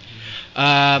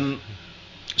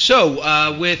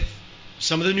 So, with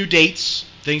some of the new dates,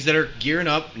 things that are gearing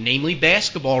up, namely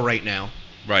basketball right now.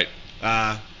 Right.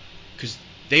 Because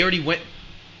they already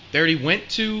went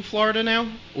to Florida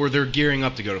now, or they're gearing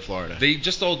up to go to Florida. They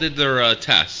just all did their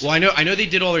tests. Well, I know they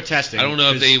did all their testing. I don't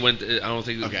know if they went. I don't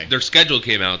think. Okay. Their schedule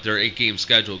came out. Their 8-game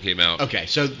schedule came out. Okay,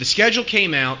 so the schedule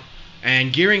came out,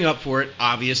 and gearing up for it.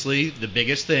 Obviously, the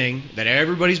biggest thing that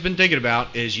everybody's been thinking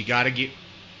about is you got to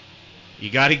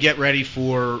get ready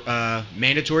for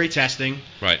mandatory testing,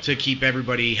 right, to keep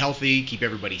everybody healthy, keep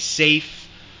everybody safe,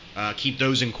 keep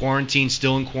those in quarantine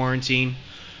still in quarantine.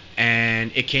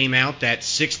 And it came out that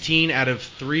 16 out of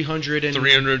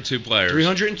 302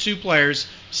 players,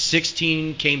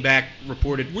 16 came back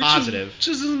reported positive. Which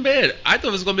isn't bad. I thought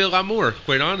it was going to be a lot more,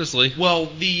 quite honestly.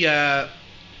 Well, I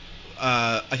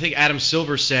think Adam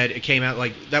Silver said it came out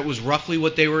like that was roughly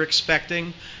what they were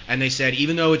expecting. And they said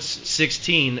even though it's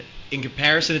 16, in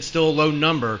comparison it's still a low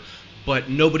number, but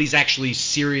nobody's actually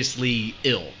seriously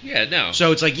ill. Yeah, no.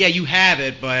 So it's like, yeah, you have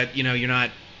it, but you're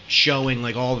not showing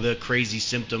like all the crazy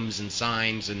symptoms and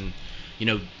signs and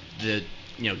the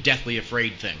deathly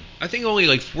afraid thing. I think only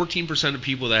like 14% of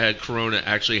people that had corona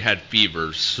actually had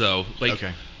fevers. So like,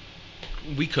 okay,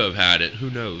 we could have had it. Who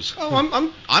knows? Oh,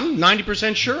 I'm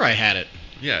 90% sure I had it.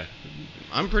 Yeah.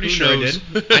 I'm pretty sure I did.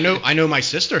 I know my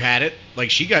sister had it. Like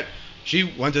she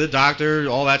went to the doctor,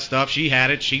 all that stuff. She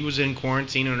had it. She was in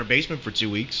quarantine in her basement for 2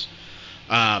 weeks.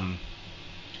 But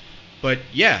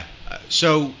yeah,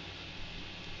 so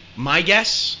my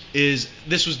guess is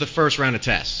this was the first round of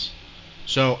tests.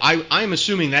 So I'm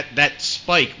assuming that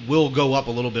spike will go up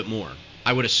a little bit more.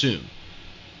 I would assume.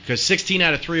 Because 16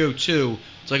 out of 302,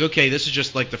 it's like, okay, this is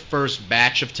just like the first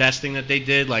batch of testing that they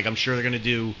did. Like, I'm sure they're going to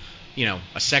do,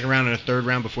 a second round and a third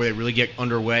round before they really get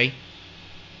underway.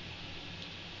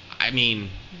 I mean...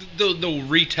 They'll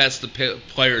retest the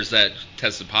players that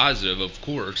tested positive, of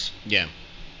course. Yeah.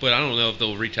 But I don't know if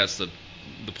they'll retest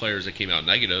the players that came out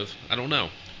negative. I don't know.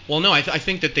 Well, no, I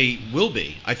think that they will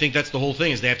be. I think that's the whole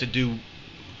thing is they have to do...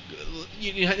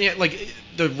 like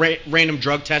the random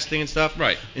drug testing and stuff.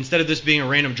 Right. Instead of this being a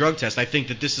random drug test, I think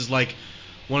that this is like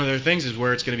one of their things is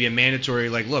where it's going to be a mandatory,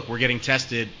 like, look, we're getting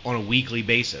tested on a weekly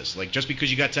basis. Like, just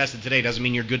because you got tested today doesn't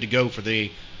mean you're good to go for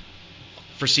the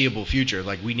foreseeable future.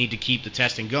 Like, we need to keep the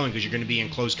testing going because you're going to be in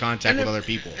close contact with other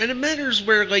people. And it matters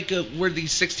where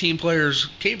these 16 players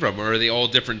came from. Are they all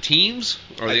different teams?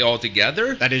 Are they all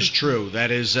together? That is true.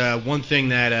 That is one thing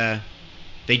that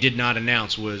they did not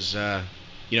announce was, A,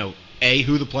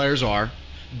 who the players are.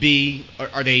 B,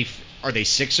 are they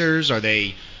Sixers? Are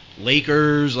they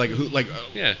Lakers? Like who? Like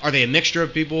Are they a mixture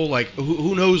of people? Like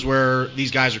who knows where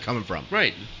these guys are coming from?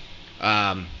 Right.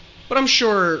 But I'm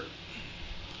sure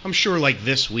like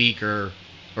this week or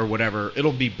whatever,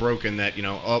 it'll be broken that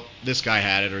this guy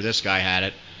had it or this guy had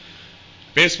it.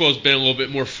 Baseball's been a little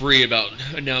bit more free about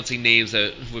announcing names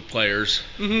with players.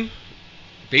 Mm-hmm.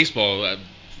 Baseball.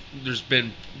 There's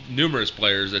been numerous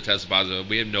players that tested positive.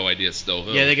 We have no idea still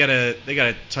who. Yeah, they got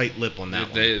a tight lip on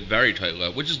that one. Very tight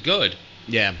lip, which is good.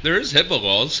 Yeah. There is HIPAA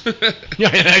laws.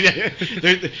 Yeah.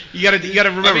 You gotta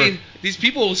remember. I mean, these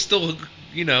people still,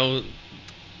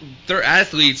 they're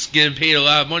athletes getting paid a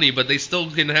lot of money, but they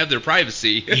still can have their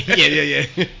privacy. Yeah.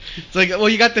 It's like, well,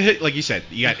 you got like you said,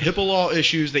 you got HIPAA law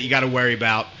issues that you got to worry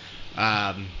about.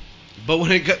 But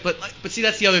when but see,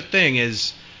 that's the other thing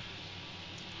is.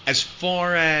 As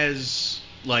far as,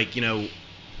 like,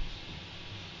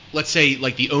 let's say,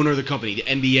 like, the owner of the company, the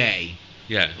NBA,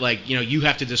 yeah, like, you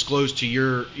have to disclose to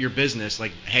your business,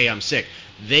 like, hey, I'm sick.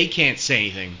 They can't say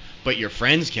anything, but your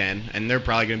friends can, and they're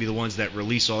probably going to be the ones that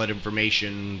release all that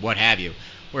information, what have you.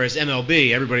 Whereas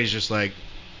MLB, everybody's just like,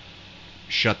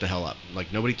 shut the hell up.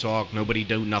 Like, nobody talk, nobody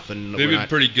do nothing. They've been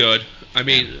pretty good. I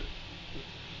mean,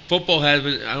 football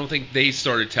hasn't, I don't think they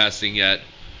started testing yet,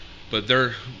 but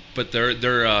their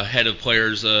head of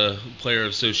player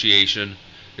association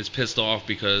is pissed off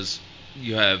because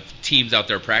you have teams out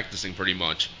there practicing pretty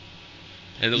much,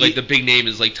 and like the big name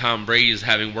is like Tom Brady is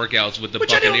having workouts with the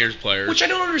Buccaneers players. Which I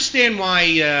don't understand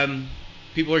why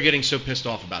people are getting so pissed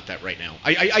off about that right now.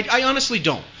 I honestly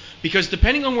don't, because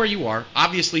depending on where you are,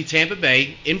 obviously Tampa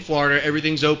Bay in Florida,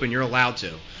 everything's open. You're allowed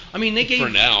to. I mean, they gave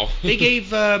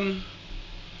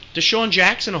Deshaun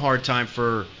Jackson a hard time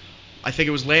for, I think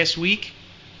it was last week.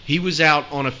 He was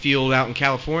out on a field out in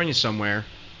California somewhere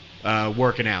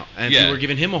working out, and people were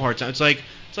giving him a hard time. It's like,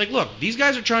 look, these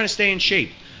guys are trying to stay in shape.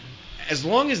 As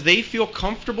long as they feel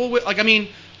comfortable with, like, I mean,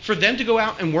 for them to go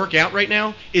out and work out right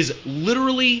now is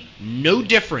literally no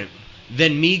different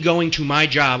than me going to my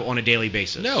job on a daily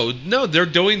basis. No, they're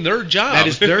doing their job. That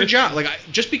is their job. Like,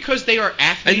 just because they are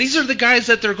athletes. And these are the guys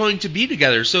that they're going to be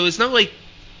together. So it's not like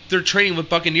they're training with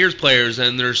Buccaneers players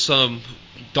and there's some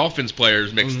Dolphins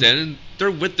players mixed in. They're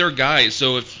with their guys.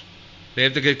 So if they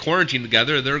have to get quarantined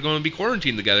together, they're going to be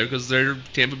quarantined together because they're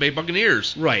Tampa Bay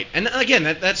Buccaneers. Right. And again,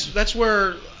 that's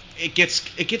where it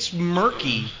gets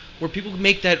murky, where people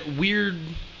make that weird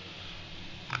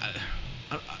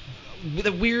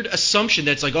the weird assumption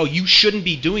that's like, oh, you shouldn't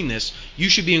be doing this. You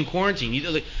should be in quarantine.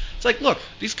 It's like, look,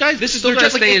 these guys, this is their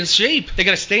job. Stay in shape. They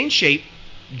got to stay in shape.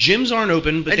 Gyms aren't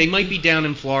open, but they might be down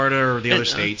in Florida or the other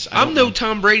states. I'm no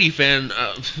Tom Brady fan,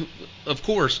 of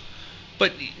course,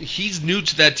 but he's new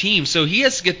to that team, so he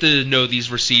has to get to know these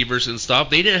receivers and stuff.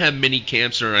 They didn't have mini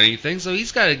camps or anything, so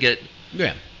he's got to get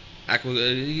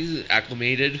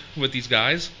acclimated with these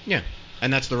guys. Yeah,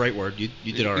 and that's the right word. You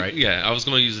did all right. Yeah, I was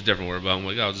going to use a different word, but I'm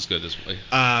like, I'll just go this way.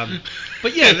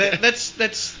 But yeah,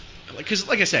 that's because,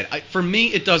 like I said, for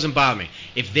me, it doesn't bother me.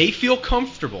 If they feel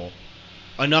comfortable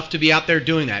enough to be out there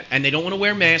doing that, and they don't want to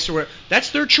wear masks or whatever,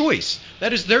 that's their choice.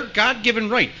 That is their God-given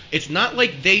right. It's not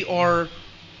like they are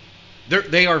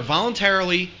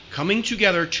voluntarily coming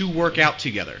together to work out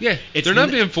together. Yeah, they're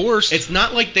not being forced. It's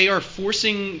not like they are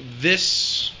forcing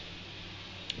this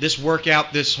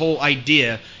workout, this whole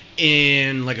idea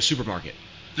in like a supermarket.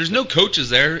 There's no coaches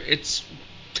there. It's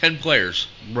 10 players.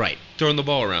 Right. Throwing the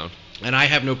ball around. And I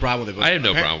have no problem with it. I have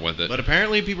no problem with it. But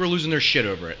apparently people are losing their shit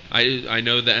over it. I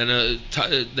know the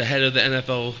head of the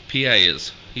NFLPA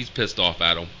is. He's pissed off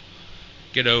at him.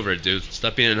 Get over it, dude.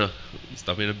 Stop being a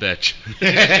bitch.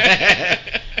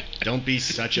 Don't be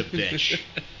such a bitch.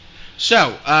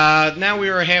 So, now we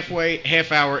are a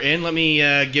half hour in. Let me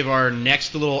give our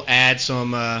next little ad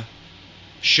some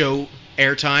show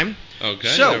airtime. Okay,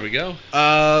 so, there we go.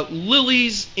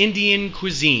 Lily's Indian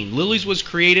Cuisine. Lily's was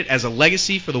created as a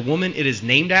legacy for the woman it is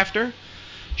named after.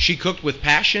 She cooked with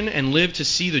passion and lived to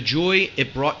see the joy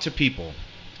it brought to people.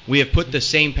 We have put the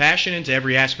same passion into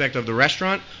every aspect of the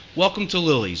restaurant. Welcome to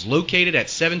Lily's, located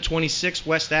at 726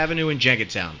 West Avenue in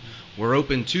Jenkintown. We're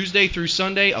open Tuesday through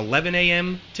Sunday, 11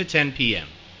 a.m. to 10 p.m.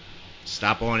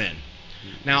 Stop on in.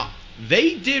 Now,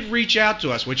 they did reach out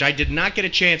to us, which I did not get a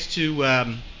chance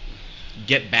to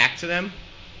get back to them.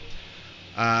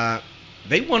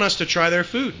 They want us to try their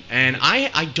food, and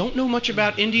I don't know much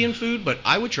about Indian food, but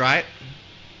I would try it.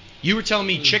 You were telling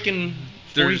me chicken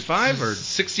 45 or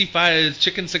 65,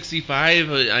 chicken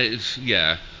 65,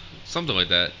 yeah, something like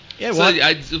that. Yeah, well,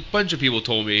 a bunch of people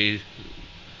told me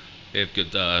they have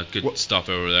good stuff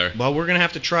over there. Well, we're gonna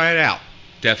have to try it out.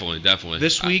 Definitely.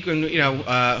 This week, and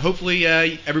hopefully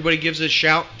everybody gives a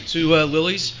shout to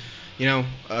Lily's.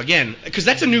 Again, because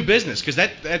that's a new business. Because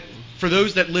that for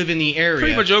those that live in the area,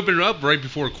 pretty much opened it up right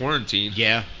before quarantine.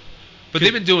 Yeah, but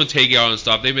they've been doing takeout and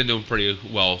stuff. They've been doing pretty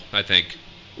well, I think.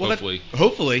 Well,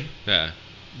 hopefully. Yeah.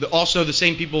 Also, the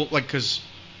same people, because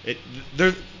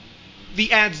they're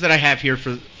the ads that I have here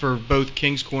for both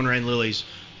King's Corner and Lily's.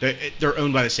 They're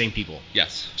owned by the same people.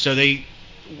 Yes. So they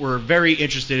were very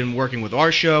interested in working with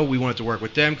our show. We wanted to work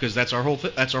with them because that's our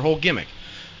whole gimmick.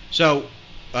 So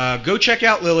go check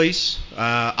out Lily's.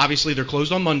 Obviously, they're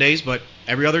closed on Mondays, but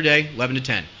every other day, 11 to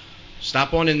 10.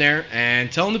 Stop on in there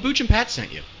and tell them the Bootch and Pat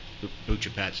sent you. The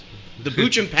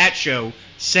Bootch and Pat show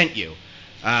sent you.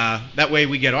 That way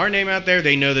we get our name out there.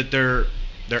 They know that their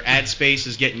ad space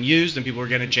is getting used and people are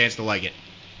getting a chance to like it.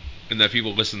 And that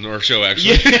people listen to our show,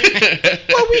 actually. Yeah.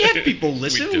 Well, we have people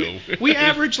listen. We do. We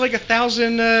average like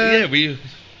 1,000. Yeah, we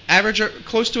average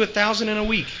close to 1,000 in a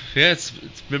week. Yeah, it's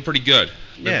been pretty good.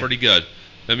 Pretty good.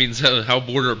 That means how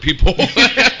bored are people?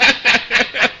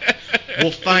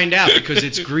 We'll find out because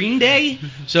it's Green Day,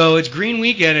 so it's Green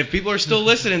Weekend. If people are still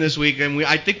listening this week, and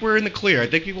I think we're in the clear. I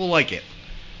think people like it.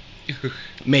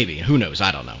 Maybe. Who knows?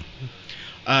 I don't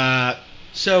know.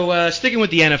 So sticking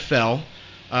with the NFL,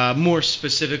 more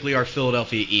specifically our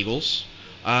Philadelphia Eagles.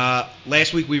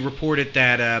 Last week we reported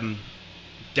that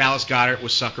Dallas Goedert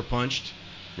was sucker punched.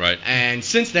 Right. And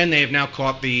since then they have now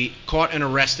caught and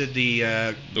arrested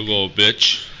the little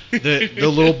bitch. the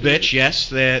little bitch. Yes,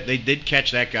 they did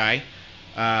catch that guy.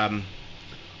 I'm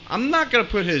not gonna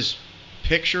put his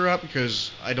picture up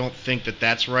because I don't think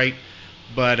that's right.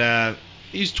 But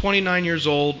he's 29 years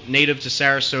old, native to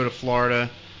Sarasota, Florida,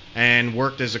 and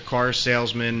worked as a car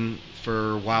salesman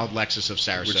for Wild Lexus of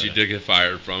Sarasota. Which he did get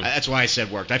fired from. That's why I said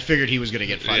worked. I figured he was going to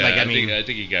get fired. Yeah, I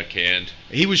think he got canned.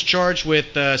 He was charged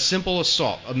with simple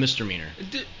assault, a misdemeanor.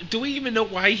 Do we even know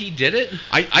why he did it?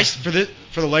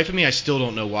 For the life of me, I still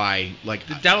don't know why.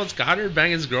 Did Dallas Goedert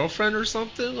bang his girlfriend or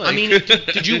something? I mean,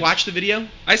 did you watch the video?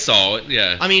 I saw it.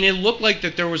 Yeah. I mean, it looked like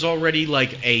that there was already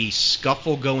a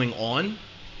scuffle going on.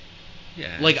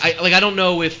 Yeah. I don't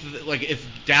know if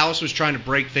Dallas was trying to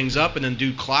break things up and then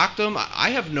dude clocked him. I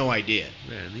have no idea.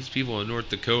 Man, these people in North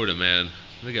Dakota, man,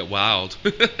 they get wild.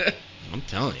 I'm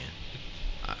telling you,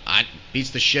 I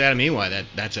beats the shit out of me why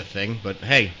that's a thing. But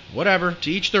hey, whatever.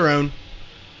 To each their own.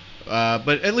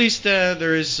 But at least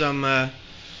there is some, I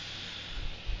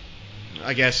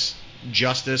guess,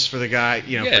 justice for the guy, for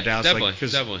Dallas. Definitely,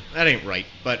 because definitely. That ain't right.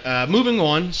 But moving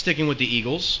on, sticking with the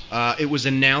Eagles, it was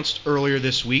announced earlier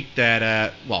this week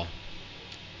that,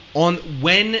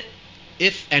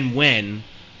 if and when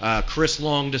Chris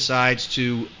Long decides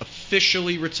to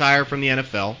officially retire from the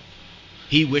NFL,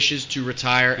 he wishes to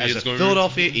retire as a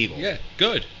Philadelphia Eagle. Yeah,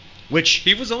 good. Which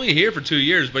he was only here for 2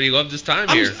 years, but he loved his time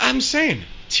here. I'm saying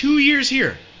 2 years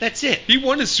here. That's it. He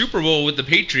won his Super Bowl with the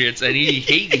Patriots, and he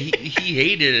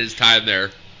hated his time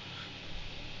there.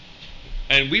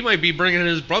 And we might be bringing in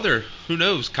his brother. Who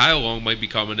knows? Kyle Long might be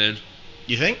coming in.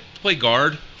 You think? To play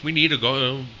guard. We need a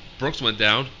go. Brooks went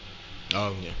down.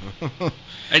 Oh, yeah.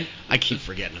 And I keep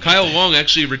forgetting about Kyle that. Long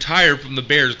actually retired from the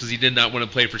Bears because he did not want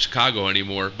to play for Chicago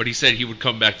anymore, but he said he would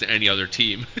come back to any other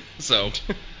team. So,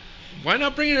 why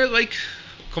not bring it,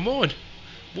 come on.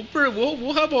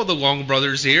 We'll have all the Long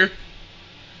brothers here.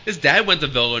 His dad went to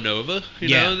Villanova. You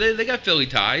know, they got Philly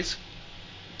ties.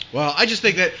 Well, I just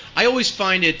think that I always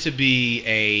find it to be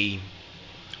a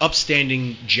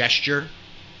upstanding gesture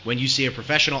when you see a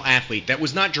professional athlete that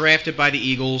was not drafted by the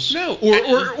Eagles, No.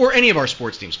 or any of our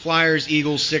sports teams, Flyers,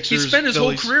 Eagles, He Sixers, spent his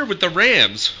Phillies. whole career with the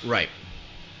Rams, Right.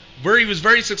 where he was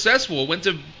very successful. Went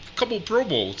to a couple Pro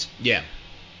Bowls. Yeah.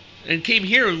 And came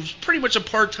here and was pretty much a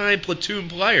part-time platoon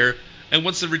player and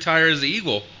wants to retire as an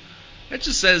Eagle. That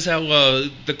just says how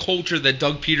the culture that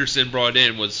Doug Peterson brought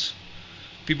in was...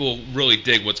 People really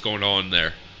dig what's going on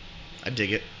there. I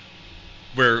dig it.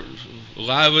 Where a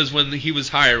lot of us, when he was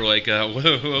hired, like,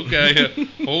 okay,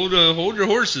 hold your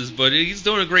horses, but he's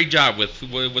doing a great job with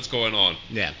what's going on.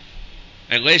 Yeah.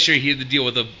 And last year he had to deal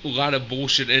with a lot of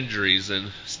bullshit injuries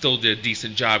and still did a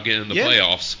decent job getting in the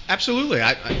playoffs. Absolutely.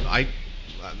 I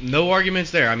no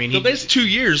arguments there. I mean, the last 2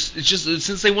 years, it's just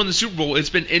since they won the Super Bowl,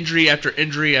 it's been injury after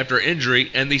injury after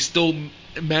injury, and they still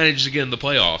managed to get in the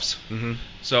playoffs. Mm-hmm.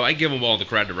 So I give them all the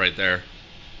credit right there.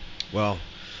 Well,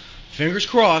 fingers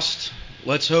crossed.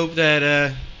 Let's hope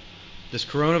that this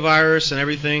coronavirus and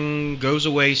everything goes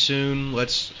away soon.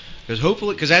 Because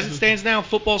as it stands now,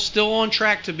 football's still on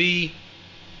track to be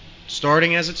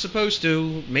starting as it's supposed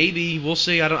to. Maybe we'll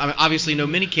see. I mean, obviously no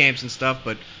mini camps and stuff,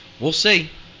 but we'll see.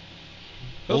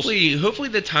 Hopefully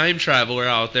the time traveler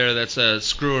out there that's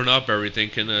screwing up everything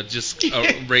can just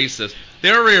erase this. They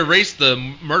already erased the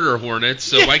murder hornets,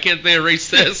 so why can't they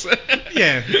erase this?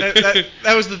 Yeah,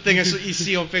 that was the thing you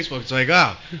see on Facebook. It's like,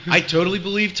 I totally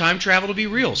believe time travel to be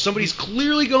real. Somebody's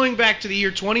clearly going back to the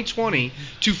year 2020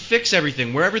 to fix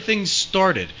everything, where everything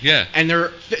started. Yeah. And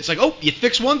it's like, you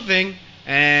fix one thing,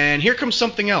 and here comes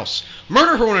something else.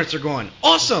 Murder hornets are gone.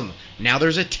 Awesome. Now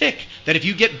there's a tick that if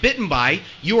you get bitten by,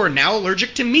 you are now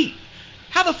allergic to meat.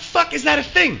 How the fuck is that a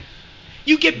thing?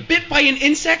 You get bit by an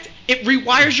insect, it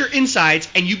rewires your insides,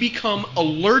 and you become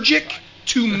allergic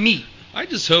to meat. I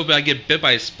just hope I get bit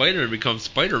by a spider and become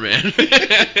Spider-Man.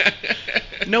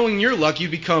 Knowing your luck, you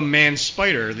become Man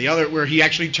Spider. The other, where he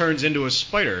actually turns into a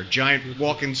spider. Giant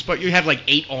walking spider. You have like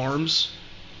 8 arms.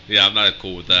 Yeah, I'm not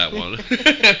cool with that one.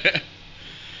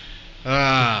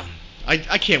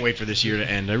 I can't wait for this year to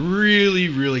end. I really,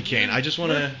 really can't. I just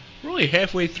want to... We're only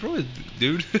halfway through it,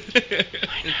 dude.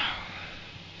 I know.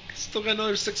 Still got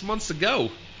another 6 months to go.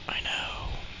 I know.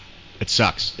 It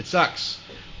sucks.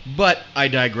 But I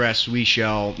digress. We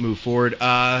shall move forward.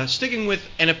 Sticking with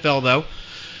NFL, though,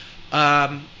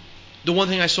 the one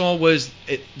thing I saw was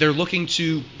they're looking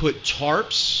to put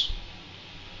tarps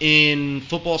in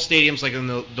football stadiums, like in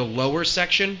the lower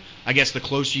section. I guess the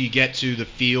closer you get to the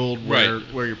field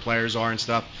where your players are and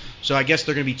stuff. So I guess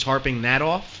they're going to be tarping that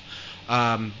off.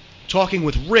 Talking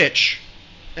with Rich,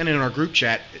 and in our group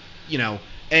chat, the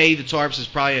tarps is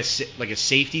probably a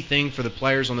safety thing for the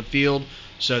players on the field,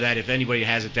 so that if anybody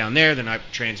has it down there, they're not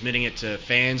transmitting it to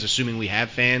fans, assuming we have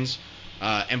fans,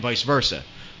 and vice versa.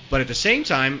 But at the same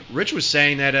time, Rich was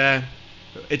saying that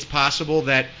it's possible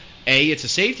that, it's a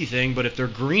safety thing, but if they're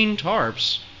green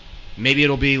tarps, maybe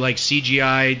it'll be like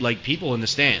CGI, like people in the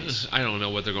stands. I don't know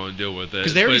what they're going to do with it.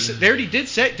 Because they already did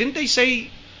say, didn't they say,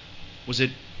 was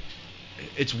it,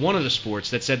 it's one of the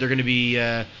sports that said they're going to be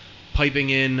piping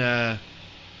in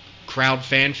crowd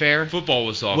fanfare. Football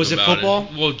was talking about it. Was it football?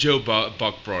 Well, Joe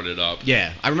Buck brought it up.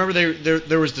 Yeah, I remember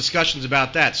there was discussions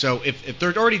about that. So if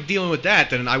they're already dealing with that,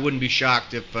 then I wouldn't be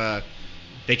shocked if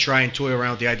they try and toy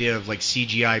around with the idea of like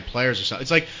CGI players or something.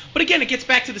 It's like, but again, it gets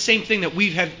back to the same thing that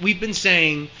we've been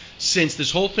saying since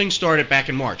this whole thing started back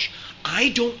in March. I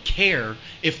don't care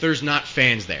if there's not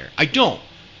fans there. I don't.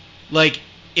 Like,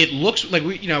 it looks like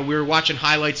we were watching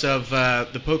highlights of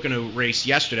the Pocono race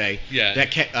yesterday. Yeah.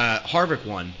 That Harvick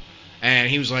won, and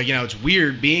he was like, it's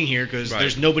weird being here because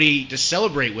there's nobody to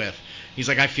celebrate with. He's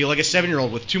like, I feel like a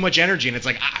 7-year-old with too much energy, and it's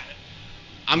like,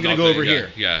 I'm going to go over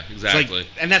here. Yeah, exactly.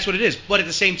 And that's what it is. But at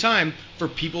the same time, for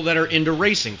people that are into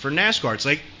racing, for NASCAR, it's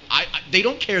like, they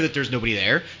don't care that there's nobody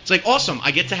there. It's like, awesome,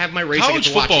 I get to have my race. College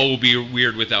football will be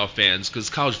weird without fans, because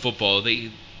college football,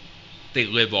 they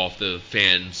live off the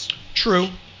fans. True.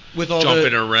 With all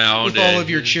jumping around. With all of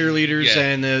your cheerleaders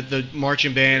and the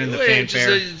marching band and the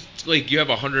fanfare. It's like you have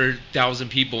 100,000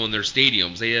 people in their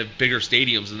stadiums. They have bigger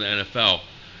stadiums than the NFL,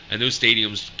 and those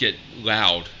stadiums get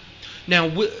loud. Now,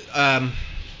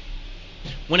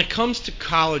 when it comes to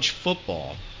college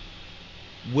football,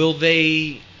 will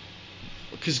they?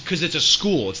 Because it's a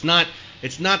school. It's not the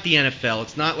NFL.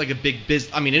 It's not like a big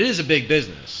business. I mean, it is a big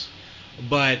business,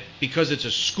 but because it's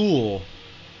a school,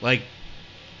 like,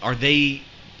 are they?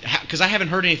 Because I haven't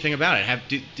heard anything about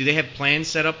it. Do they have plans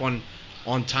set up on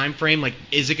time frame? Like,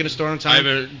 is it going to start on time?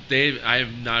 I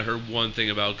have not heard one thing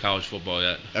about college football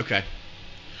yet. Okay.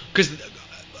 Because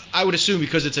I would assume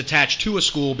because it's attached to a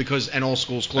school, and all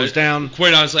schools close down.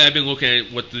 Quite honestly, I've been looking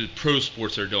at what the pro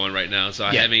sports are doing right now, so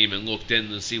I haven't even looked in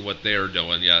to see what they're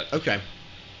doing yet. Okay.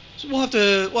 So we'll have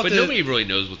to. But nobody really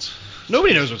knows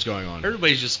Nobody knows what's going on.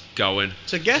 Everybody's just going.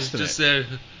 It's a guesstimate. Just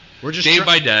we're just day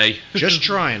by day. Just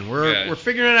trying. We're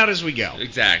figuring it out as we go.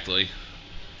 Exactly.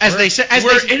 We're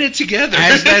in it together.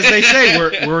 As they say,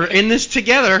 we're in this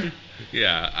together.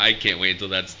 Yeah, I can't wait until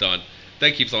that's done.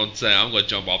 That keeps on saying I'm going to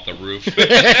jump off the roof.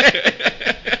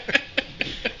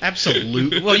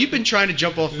 Absolutely. Well, you've been trying to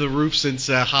jump off the roof since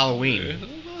Halloween.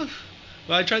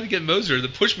 Well, I tried to get Moser to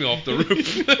push me off the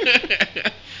roof.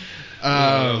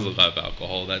 That was a lot of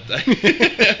alcohol that day.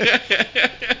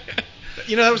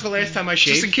 That was the last time I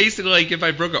shaved. Just in case, if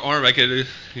I broke an arm, I could,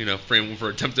 frame him for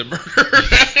attempted murder.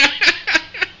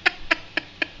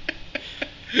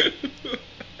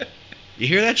 You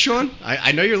hear that, Sean?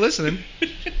 I know you're listening.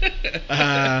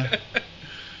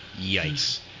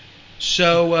 Yikes.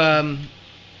 So,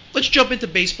 let's jump into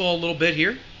baseball a little bit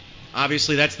here.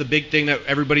 Obviously, that's the big thing that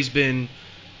everybody's been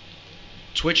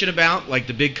twitching about, like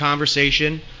the big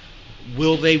conversation.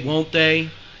 Will they, won't they?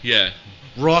 Yeah.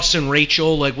 Ross and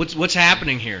Rachel, what's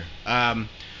happening here?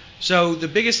 So the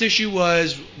biggest issue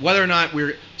was whether or not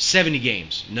we're 70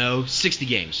 games. No, 60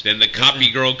 games. Then the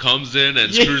copy girl comes in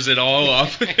and screws it all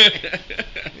up.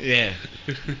 Yeah.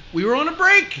 We were on a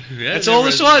break. Yeah, that's all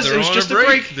this was. It was just a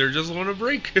break. They're just on a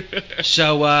break.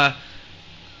 So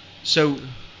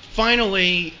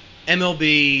finally,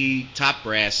 MLB top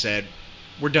brass said,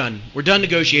 we're done. We're done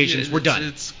negotiations. We're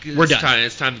done. We're done.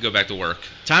 It's time to go back to work.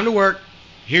 Time to work.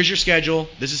 Here's your schedule.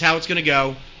 This is how it's going to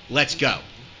go. Let's go.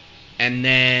 And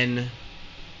then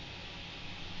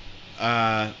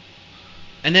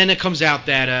it comes out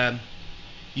that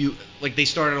they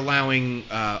started allowing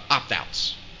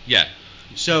opt-outs. Yeah.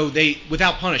 So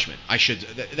without punishment,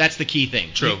 that's the key thing.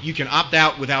 True. You can opt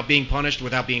out without being punished,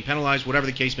 without being penalized, whatever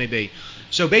the case may be.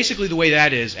 So basically the way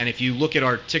that is, and if you look at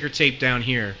our ticker tape down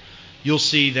here, you'll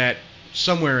see that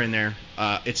somewhere in there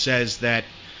it says that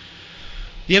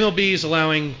the MLB is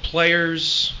allowing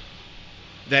players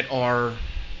that are,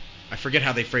 I forget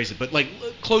how they phrase it, but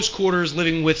close quarters,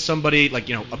 living with somebody,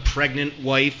 a pregnant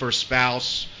wife or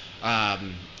spouse,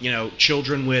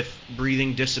 children with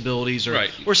breathing disabilities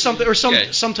or some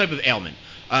type of ailment.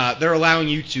 They're allowing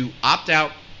you to opt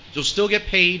out. You'll still get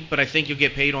paid, but I think you'll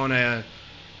get paid on a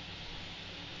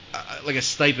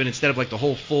stipend instead of the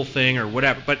whole full thing or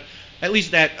whatever. But at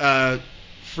least that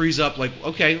frees up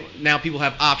okay, now people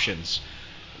have options.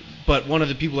 But one of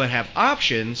the people that have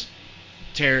options,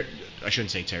 turns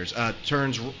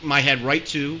my head right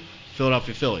to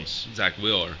Philadelphia Phillies. Zach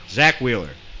Wheeler.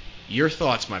 Your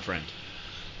thoughts, my friend?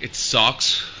 It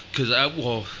sucks because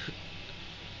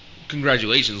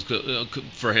congratulations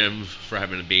for him for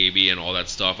having a baby and all that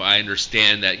stuff. I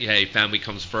understand that, hey, family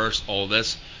comes first, all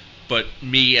this. But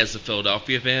me as a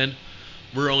Philadelphia fan,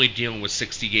 we're only dealing with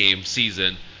 60-game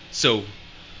season, so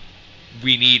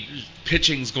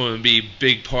pitching's going to be a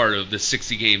big part of the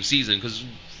 60-game season because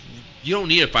you don't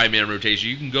need a 5-man rotation.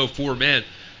 You can go 4-man.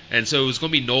 And so it's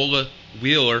going to be Nola,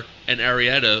 Wheeler, and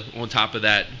Arrieta on top of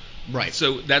that. Right.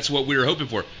 So that's what we were hoping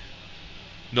for.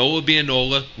 Nola being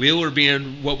Nola, Wheeler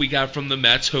being what we got from the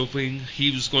Mets, hoping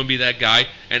he was going to be that guy,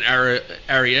 and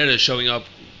Arrieta showing up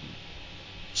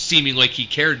seeming like he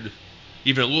cared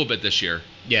even a little bit this year.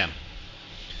 Yeah.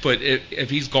 But if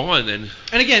he's gone, then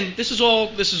and again, this is all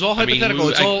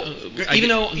hypothetical.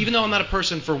 Even though I'm not a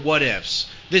person for what ifs,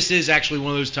 this is actually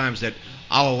one of those times that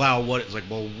I'll allow what it's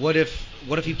what if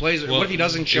he plays? What if he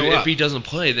doesn't show up? If he doesn't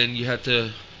play, then you have to,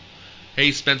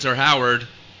 hey, Spencer Howard,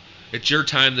 it's your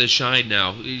time to shine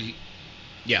now.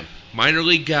 Yeah. Minor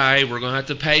league guy, we're going to have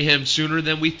to pay him sooner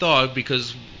than we thought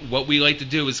because what we like to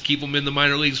do is keep them in the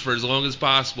minor leagues for as long as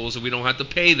possible so we don't have to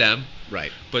pay them.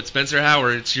 Right. But Spencer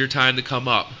Howard, it's your time to come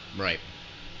up. Right.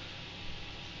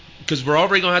 Because we're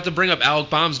already going to have to bring up Alec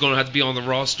Baum's going to have to be on the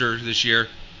roster this year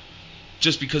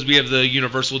just because we have the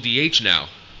universal DH now.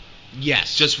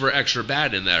 Yes. Just for extra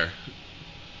bat in there.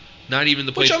 Not even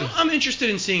the place. Which I'm interested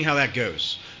in seeing how that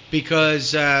goes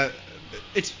because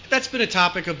that's been a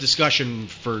topic of discussion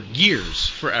for years.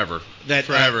 Forever. That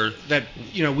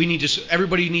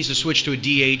everybody needs to switch to a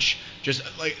DH. Just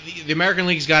like the American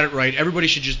League's got it right. Everybody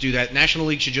should just do that. National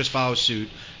League should just follow suit.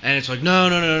 And it's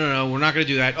no, we're not going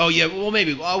to do that. Oh yeah, well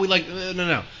maybe. Oh,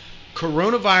 no.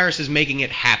 Coronavirus is making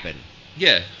it happen.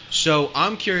 Yeah. So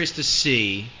I'm curious to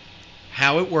see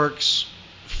how it works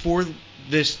for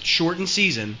this shortened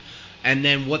season, and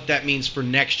then what that means for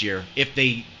next year. If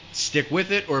they stick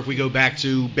with it, or if we go back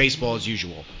to baseball as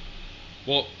usual.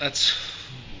 Well,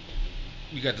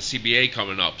 we got the CBA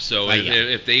coming up, so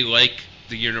if they like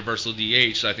the universal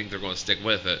DH, I think they're going to stick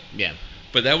with it. Yeah.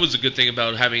 But that was a good thing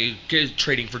about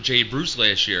trading for Jay Bruce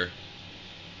last year.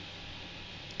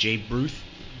 Jay Bruce?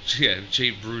 Yeah,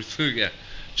 Jay Bruce. Yeah.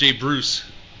 Jay Bruce,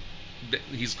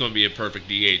 he's going to be a perfect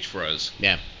DH for us.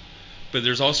 Yeah. But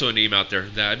there's also a name out there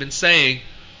that I've been saying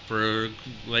for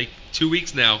like 2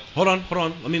 weeks now. Hold on.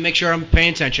 Let me make sure I'm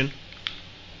paying attention.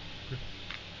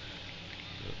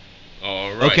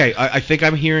 All right. Okay, I think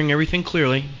I'm hearing everything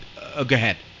clearly. Go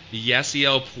ahead.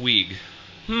 Yasiel Puig.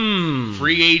 Hmm.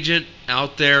 Free agent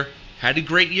out there. Had a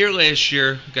great year last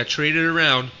year. Got traded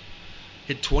around.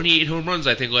 Hit 28 home runs,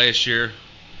 I think, last year.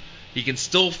 He can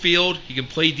still field. He can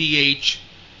play DH.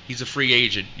 He's a free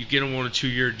agent. You get him on a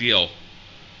 2-year deal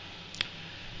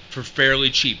for fairly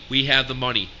cheap. We have the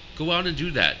money. Go out and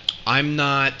do that. I'm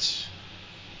not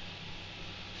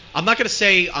going to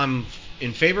say I'm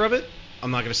in favor of it.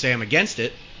 I'm not going to say I'm against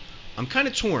it. I'm kind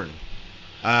of torn.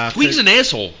 Puig's an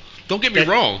asshole. Don't get me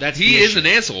wrong. He is an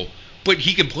asshole, but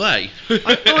he can play.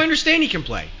 I understand he can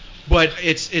play, but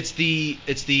it's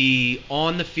the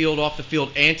on the field, off the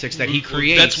field antics that he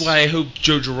creates. That's why I hope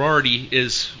Joe Girardi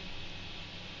is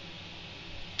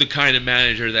the kind of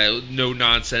manager that no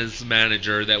nonsense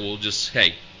manager that will just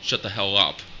shut the hell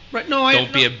up. Right?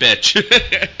 Don't be a bitch.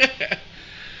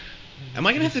 Am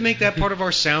I gonna have to make that part of our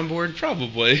soundboard?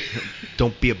 Probably.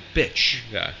 Don't be a bitch.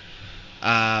 Yeah.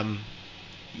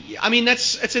 I mean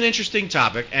that's an interesting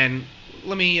topic, and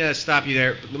let me stop you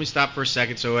there. Let me stop for a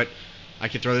second so I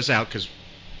can throw this out because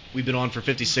we've been on for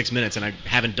 56 minutes and I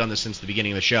haven't done this since the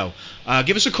beginning of the show.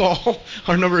 Give us a call.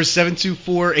 Our number is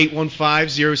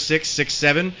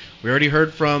 724-815-0667. We already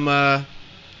heard from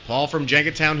Paul from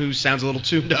Jenkintown, who sounds a little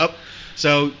tuned up.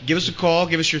 So give us a call.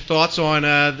 Give us your thoughts on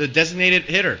the designated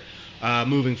hitter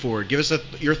moving forward. Give us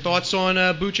your thoughts on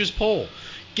Bootch's poll.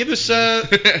 Give us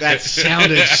that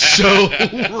sounded so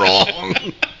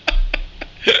wrong.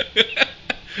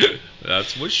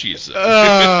 That's what she said.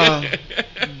 Oh,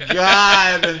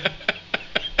 God.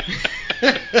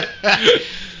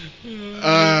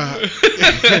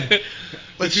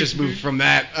 Let's just move from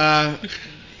that.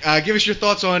 Give us your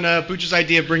thoughts on Bootch's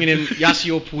idea of bringing in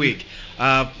Yasiel Puig.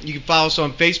 You can follow us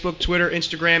on Facebook, Twitter,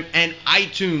 Instagram, and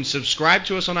iTunes. Subscribe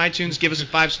to us on iTunes. Give us a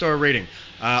 5-star rating.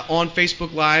 On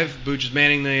Facebook Live, Bootch is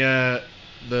manning the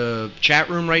chat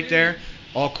room right there.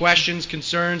 All questions,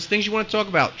 concerns, things you want to talk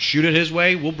about, shoot it his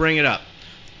way. We'll bring it up.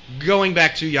 Going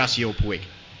back to Yasiel Puig.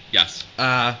 Yes.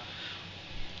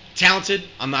 Talented.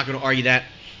 I'm not going to argue that.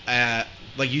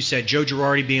 Like you said, Joe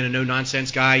Girardi being a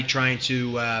no-nonsense guy, trying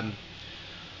to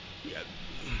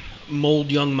mold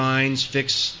young minds,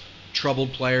 fix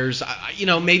troubled players.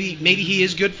 Maybe he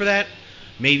is good for that.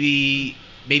 Maybe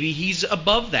he's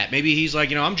above that. Maybe he's like,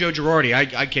 I'm Joe Girardi.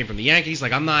 I came from the Yankees.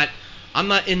 Like I'm not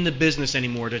in the business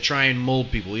anymore to try and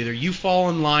mold people. Either you fall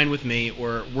in line with me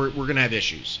or we're going to have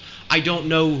issues. I don't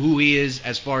know who he is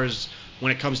as far as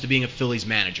when it comes to being a Phillies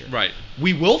manager. Right.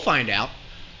 We will find out.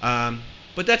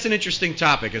 But that's an interesting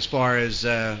topic as far as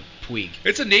Puig.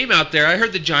 It's a name out there. I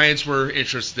heard the Giants were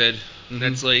interested. Mm-hmm.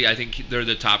 That's I think they're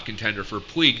the top contender for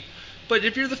Puig. But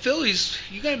if you're the Phillies,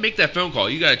 you got to make that phone call.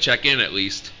 You got to check in at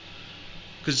least.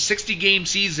 Because 60-game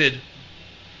season,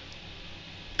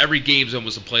 every game's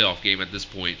almost a playoff game at this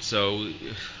point. So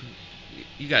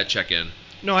you got to check in.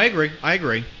 No, I agree.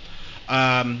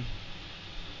 And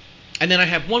then I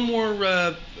have one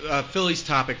more Phillies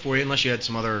topic for you, unless you had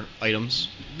some other items.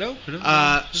 No.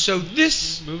 So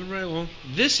this moving right along.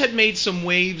 This had made some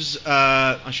waves.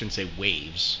 I shouldn't say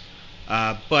waves,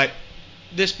 but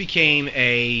this became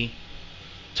a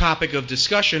topic of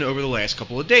discussion over the last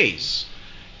couple of days.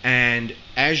 And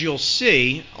as you'll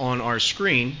see on our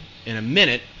screen in a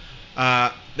minute,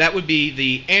 that would be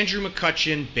the Andrew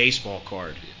McCutchen baseball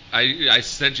card. I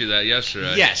sent you that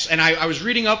yesterday. Yes, and I was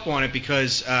reading up on it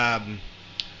because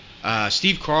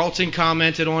Steve Carlton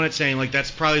commented on it, saying like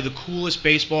that's probably the coolest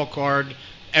baseball card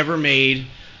ever made.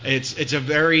 It's a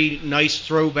very nice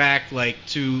throwback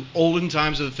to olden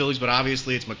times of the Phillies, but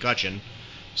obviously it's McCutchen.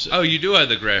 So, you do have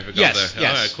the graphic up there. Yes. All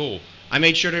right, cool. I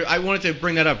made sure I wanted to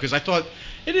bring that up because I thought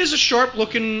it is a sharp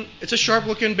looking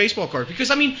baseball card.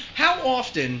 Because I mean, how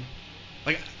often,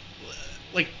 like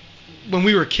when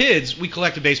we were kids, we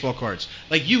collected baseball cards.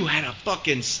 Like you had a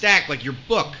fucking stack, like your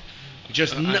book,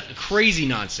 just crazy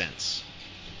nonsense.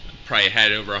 Probably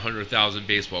had over 100,000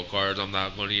 baseball cards. I'm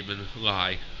not going to even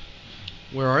lie.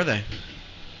 Where are they?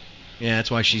 Yeah, that's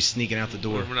why she's sneaking out the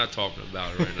door. We're not talking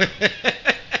about it right now.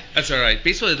 That's all right.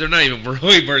 Basically, they're not even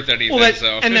really worth anything. Well,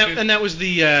 and that was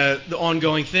the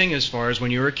ongoing thing as far as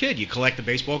when you were a kid. You collect the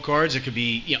baseball cards. It could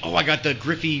be, I got the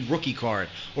Griffey rookie card,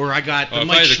 or I got the Mike Schmidt.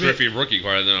 If I had the Griffey rookie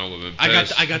card, then I would have been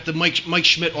pissed. I got the Mike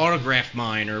Schmidt autographed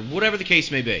mine, or whatever the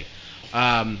case may be.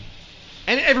 And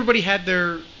everybody had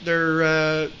their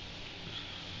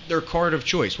card of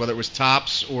choice, whether it was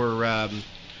Topps or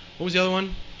what was the other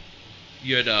one?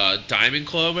 You had Diamond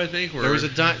Club, I think. There was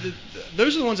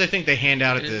those are the ones I think they hand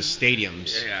out at the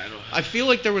stadiums. Yeah, I know. I feel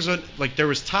like there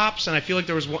was Tops, and I feel like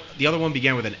there was the other one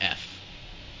began with an F.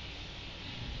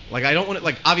 Like I don't want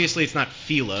to obviously it's not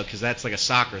Fila because that's like a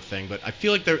soccer thing, but I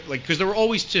feel like because there were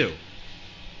always two.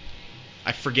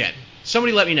 I forget.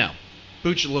 Somebody let me know.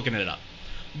 Bootch looking it up.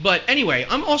 But anyway,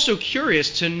 I'm also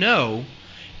curious to know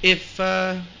if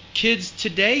kids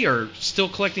today are still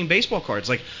collecting baseball cards.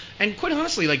 And quite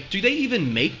honestly, do they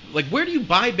even make where do you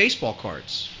buy baseball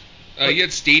cards? You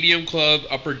had Stadium Club,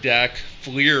 Upper Deck,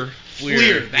 Fleer.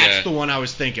 That's the one I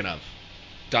was thinking of.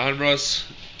 Donruss,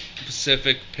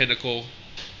 Pacific, Pinnacle,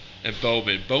 and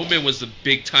Bowman. Bowman was the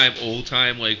big time, old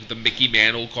time, the Mickey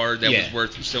Mantle card that was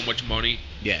worth so much money.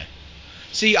 Yeah.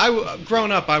 See,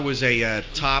 growing up, I was a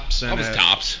Tops and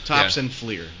Tops and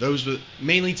Fleer. Those were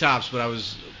mainly Tops, but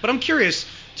I'm curious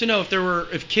to know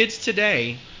if kids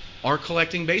today are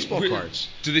collecting baseball cards.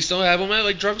 Do they still have them at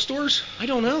drugstores? I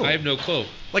don't know. I have no clue.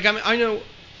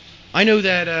 I know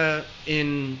that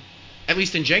at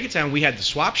least in Jenkintown we had the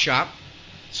swap shop.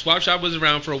 Swap shop was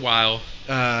around for a while.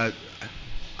 I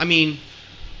mean,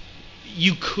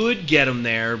 you could get them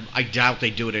there. I doubt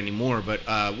they do it anymore. But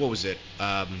what was it?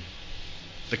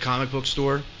 The comic book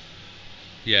store.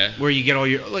 Yeah. Where you get all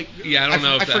your Yeah, I don't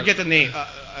know. I forget the name.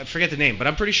 I forget the name, but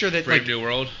I'm pretty sure that Brave New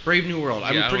World. Brave New World. Yeah,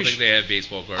 I don't think they have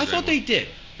baseball cards. I thought they did.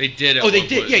 They did. Oh, they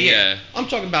did. Yeah. I'm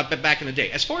talking about back in the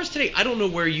day. As far as today, I don't know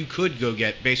where you could go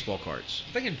get baseball cards.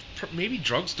 I'm thinking maybe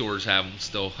drugstores have them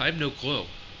still. I have no clue.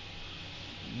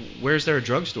 Where's there a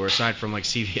drugstore aside from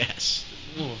CVS?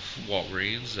 Well,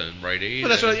 Walgreens and Rite Aid. Well,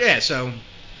 that's what. Yeah. So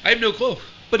I have no clue.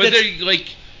 But they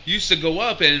used to go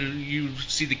up and you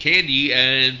see the candy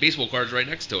and baseball cards right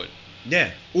next to it.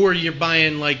 Yeah. Or you're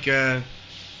buying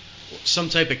some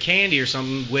type of candy or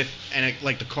something and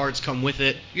the cards come with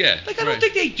it. Yeah. I don't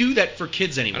think they do that for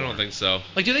kids anymore. I don't think so.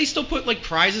 Do they still put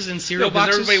prizes in cereal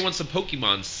boxes? Everybody wants the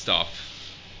Pokemon stuff.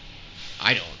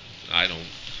 I don't.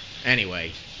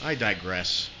 Anyway, I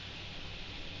digress.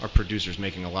 Our producer's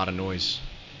making a lot of noise.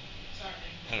 Sorry.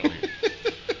 I don't hear.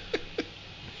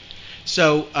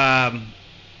 So,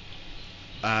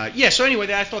 so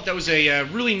anyway, I thought that was a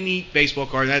really neat baseball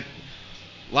card. That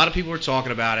a lot of people were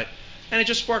talking about it, and it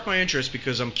just sparked my interest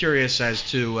because I'm curious as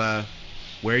to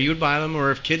where you would buy them or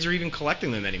if kids are even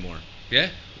collecting them anymore. Yeah,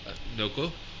 no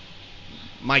clue.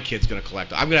 My kid's gonna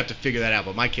collect them. I'm gonna have to figure that out,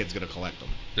 but my kid's gonna collect them.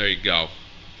 There you go.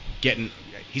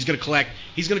 He's gonna collect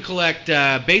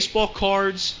baseball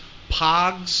cards,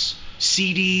 Pogs,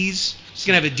 CDs. He's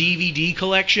gonna have a DVD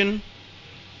collection.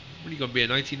 What are you gonna be in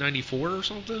 1994 or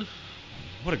something?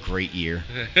 What a great year.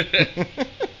 Good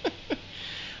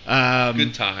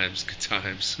times.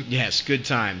 Yes, good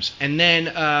times. And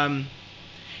then,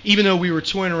 even though we were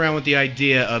toying around with the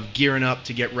idea of gearing up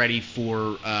to get ready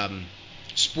for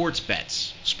sports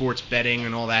betting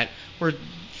and all that, we're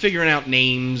figuring out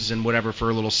names and whatever for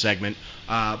a little segment.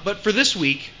 But for this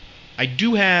week, I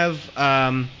do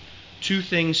have 2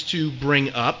 things to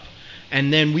bring up,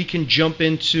 and then we can jump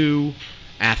into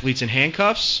athletes in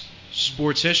handcuffs,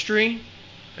 sports history,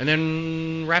 and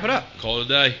then wrap it up. Call it a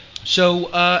day. So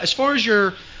as far as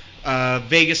your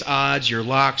Vegas odds, your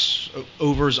locks,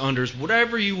 overs, unders,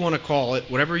 whatever you want to call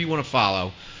it, whatever you want to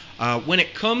follow, when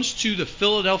it comes to the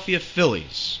Philadelphia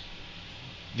Phillies,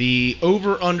 the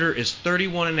over-under is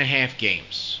 31.5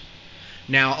 games.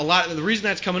 Now, the reason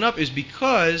that's coming up is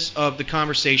because of the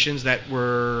conversations that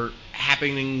were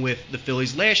happening with the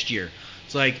Phillies last year.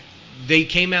 It's they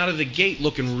came out of the gate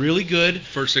looking really good.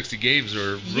 First 60 games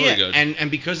are really good.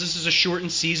 And because this is a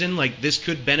shortened season, this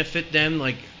could benefit them,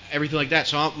 everything like that.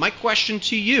 So my question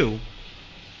to you,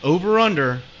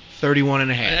 over/under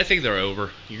 31.5. I think they're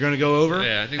over. You're going to go over?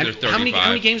 Yeah, I think they're 35. How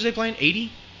many games are they playing?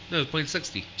 80? No, they're playing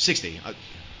 60. 60.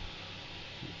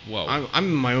 Whoa. I'm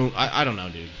in my own. I don't know,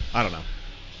 dude. I don't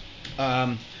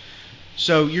know.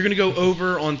 So you're going to go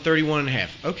over on 31.5.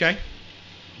 Okay.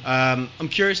 I'm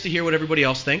curious to hear what everybody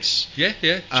else thinks. Yeah.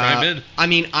 Chime in. I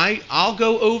mean, I'll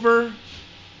go over.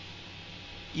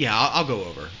 Yeah, I'll go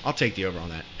over. I'll take the over on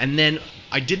that. And then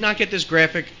I did not get this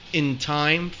graphic in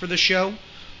time for the show,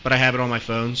 but I have it on my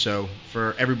phone. So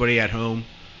for everybody at home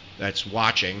that's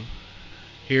watching,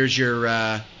 here's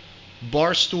your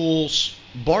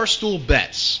Barstool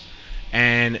bets,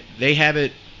 and they have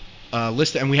it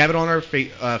listed, and we have it on our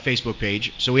Facebook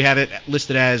page. So we have it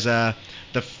listed as the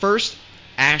first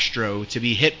Astro to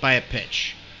be hit by a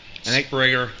pitch. And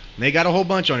Springer. They got a whole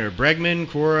bunch on here: Bregman,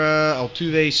 Cora,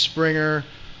 Altuve, Springer,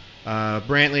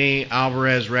 Brantley,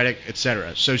 Alvarez, Reddick,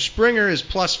 etc. So Springer is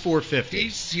plus 450.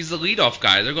 He's the leadoff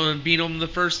guy. They're going to beat him the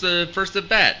first at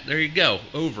bat. There you go.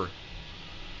 Over.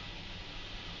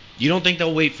 You don't think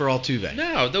they'll wait for Altuve?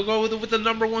 No, they'll go with the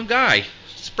number one guy.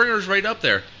 Springer's right up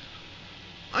there.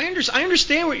 I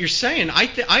understand what you're saying.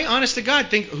 I honest to God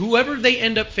think whoever they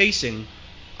end up facing,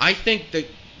 I think that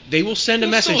they will send a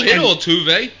message. They'll hit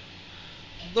Altuve.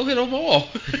 They'll hit them all.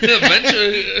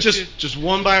 Eventually. just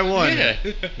one by one. Yeah.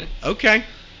 Okay.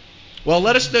 Well,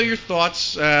 let us know your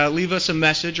thoughts. Leave us a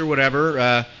message or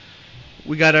whatever.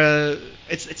 We got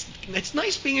It's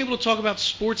nice being able to talk about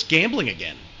sports gambling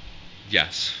again.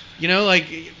 Yes. You know, like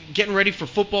getting ready for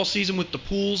football season with the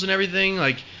pools and everything,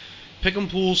 like pick'em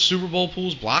pools, Super Bowl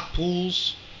pools, block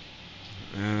pools.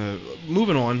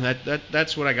 Moving on.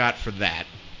 That's what I got for that.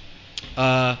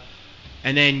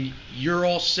 And then you're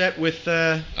all set with.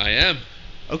 I am.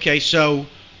 Okay, so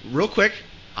real quick,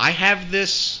 I have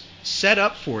this set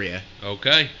up for you.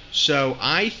 Okay. So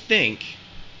I think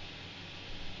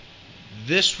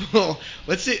this will.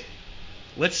 Let's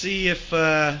see if.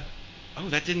 Oh,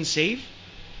 that didn't save?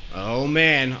 Oh,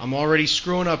 man. I'm already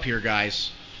screwing up here, guys.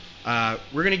 We're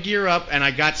going to gear up, and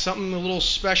I got something a little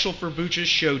special for Bootch's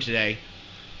show today.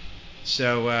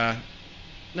 So,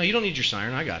 no, you don't need your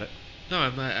siren. I got it. No,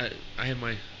 I have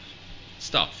my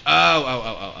stuff.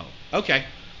 Oh. Okay.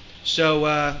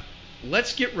 So,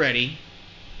 let's get ready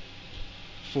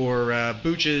for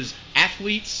Bootch's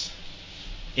Athletes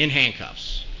in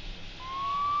Handcuffs.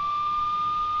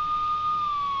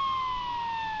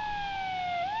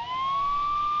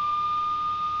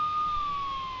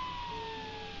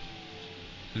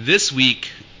 This week,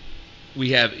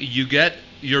 we have Yuget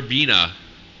Urbina,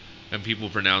 and people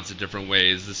pronounce it different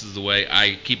ways. This is the way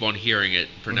I keep on hearing it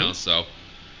pronounced, so.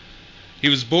 He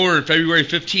was born February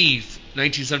 15th,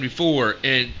 1974,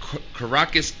 in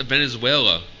Caracas,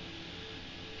 Venezuela.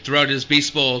 Throughout his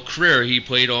baseball career, he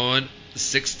played on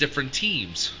 6 different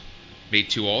teams. Made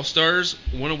 2 All-Stars,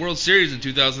 won a World Series in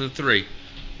 2003.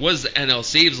 Was the NL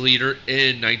saves leader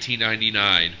in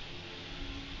 1999.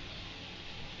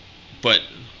 But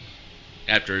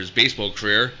after his baseball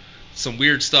career, some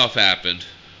weird stuff happened.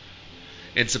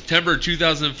 In September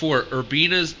 2004,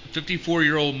 Urbina's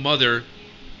 54-year-old mother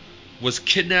was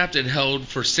kidnapped and held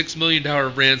for $6 million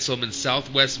ransom in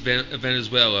southwest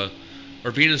Venezuela.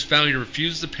 Urbina's family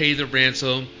refused to pay the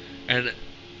ransom, and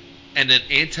an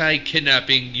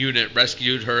anti-kidnapping unit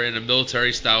rescued her in a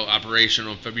military-style operation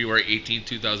on February 18,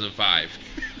 2005.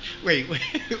 Wait,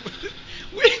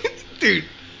 dude.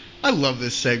 I love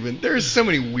this segment. There's so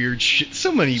many weird shit.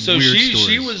 So many weird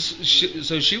stories.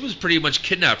 She was pretty much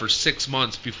kidnapped for 6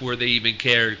 months before they even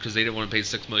cared because they didn't want to pay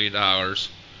 $6 million or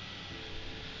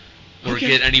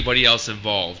get anybody else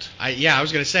involved. I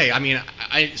was gonna say. I mean,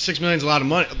 $6 million is a lot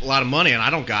of money, and I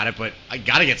don't got it, but I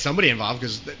gotta get somebody involved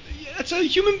because that's a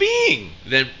human being.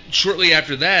 Then shortly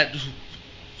after that,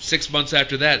 6 months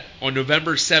after that, on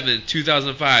November 7th,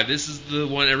 2005, this is the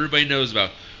one everybody knows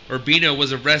about. Urbina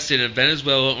was arrested in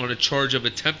Venezuela on a charge of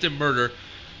attempted murder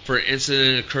for an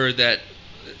incident that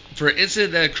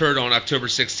occurred on October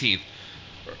 16th.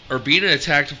 Urbina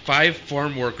attacked 5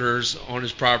 farm workers on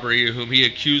his property whom he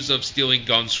accused of stealing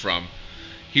guns from.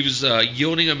 He was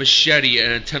yielding a machete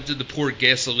and attempted to pour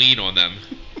gasoline on them.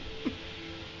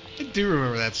 I do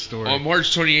remember that story. On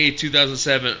March 28,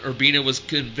 2007, Urbina was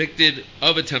convicted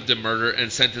of attempted murder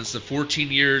and sentenced to 14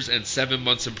 years and 7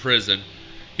 months in prison.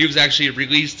 He was actually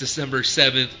released December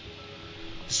 24,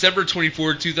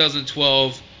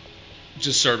 2012,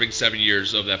 just serving 7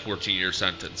 years of that 14-year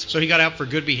sentence. So he got out for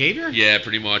good behavior? Yeah,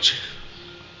 pretty much.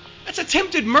 That's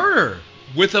attempted murder.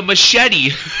 With a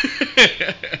machete.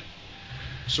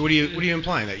 So what are you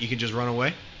implying? That you can just run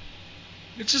away?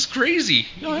 It's just crazy.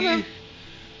 No, I know.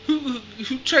 Who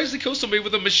tries to kill somebody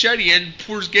with a machete and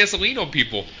pours gasoline on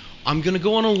people? I'm going to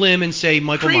go on a limb and say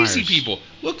Michael Myers. Crazy people.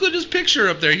 Look at his picture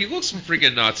up there. He looks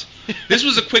freaking nuts. This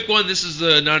was a quick one. This is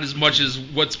not as much as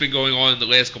what's been going on in the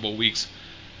last couple of weeks.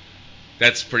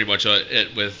 That's pretty much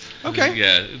it with... Okay.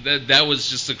 Yeah, that was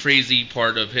just the crazy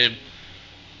part of him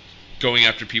going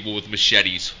after people with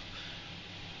machetes.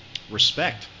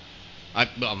 Respect. I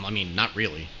mean, not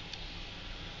really.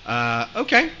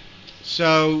 Okay.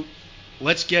 So,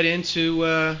 let's get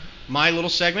into my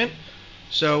little segment.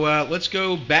 So let's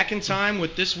go back in time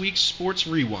with this week's Sports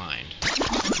Rewind.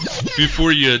 Before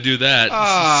you do that,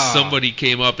 somebody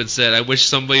came up and said, I wish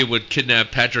somebody would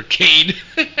kidnap Patrick Kane.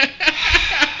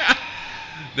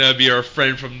 That would be our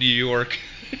friend from New York.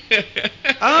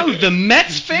 Oh, the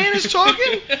Mets fan is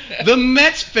talking? The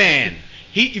Mets fan.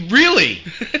 He really?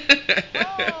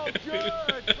 Oh,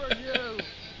 good for you.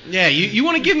 Yeah, you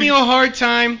want to give me a hard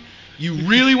time? You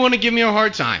really want to give me a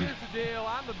hard time? Here's the deal.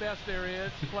 I'm the best there is,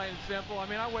 plain and simple. I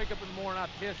mean, I wake up in the morning, I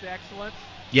piss excellence.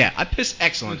 Yeah, I piss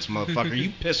excellence, motherfucker.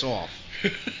 You piss off.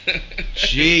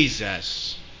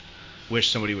 Jesus. wish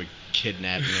somebody would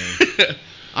kidnap me.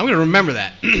 I'm going to remember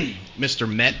that, Mr.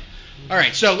 Met. All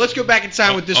right, so let's go back in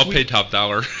time with this I'll pay top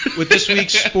dollar. with this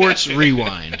week's Sports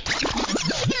Rewind.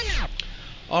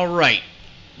 All right.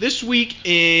 This week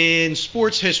in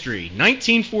sports history,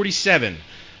 1947,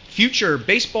 future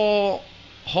baseball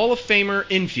Hall of Famer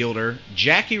infielder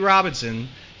Jackie Robinson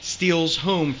steals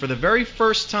home for the very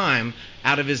first time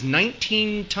out of his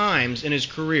 19 times in his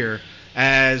career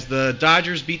as the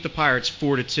Dodgers beat the Pirates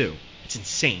 4-2. It's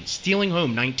insane. Stealing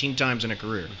home 19 times in a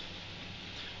career.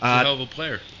 He's a hell of a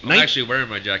player. I'm actually wearing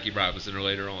my Jackie Robinson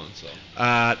later on.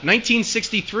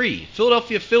 1963,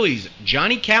 Philadelphia Phillies,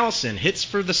 Johnny Callison hits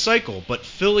for the cycle, but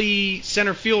Philly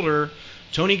center fielder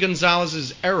Tony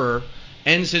Gonzalez's error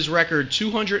ends his record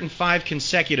 205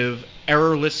 consecutive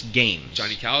errorless games.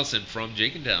 Johnny Callison from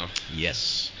Jenkintown.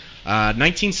 Yes.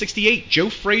 1968,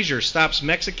 Joe Frazier stops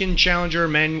Mexican challenger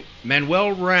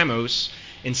Manuel Ramos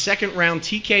in second-round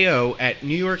TKO at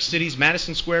New York City's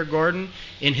Madison Square Garden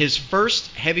in his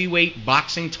first heavyweight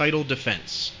boxing title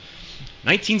defense.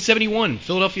 1971,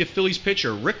 Philadelphia Phillies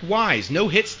pitcher Rick Wise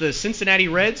no-hits the Cincinnati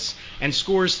Reds and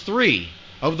scores 3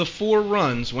 of the 4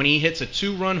 runs when he hits a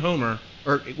 2-run homer,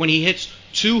 or when he hits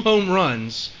 2 home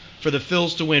runs for the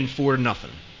Phils to win 4-0.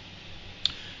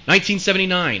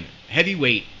 1979,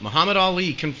 heavyweight Muhammad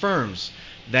Ali confirms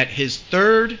that his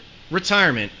third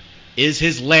retirement is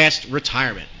his last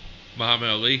retirement. Muhammad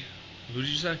Ali? Who did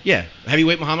you say? Yeah,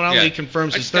 heavyweight Muhammad Ali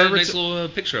confirms his third. I just got a nice little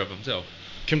picture of him too.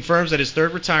 Confirms that his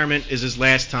third retirement is his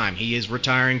last time. He is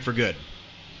retiring for good.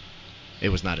 It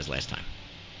was not his last time.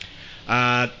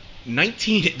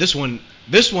 This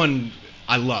one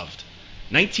I loved.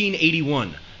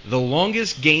 1981, the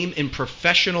longest game in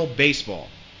professional baseball.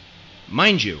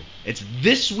 Mind you, it's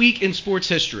this week in sports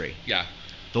history. Yeah.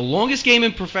 The longest game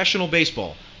in professional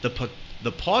baseball.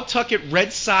 The Pawtucket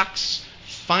Red Sox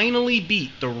finally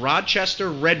beat the Rochester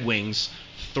Red Wings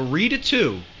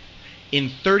 3-2 in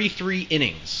 33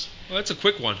 innings. Well, that's a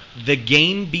quick one. The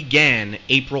game began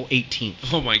April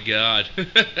 18th. Oh, my God.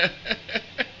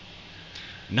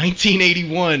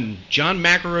 1981, John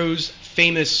McEnroe's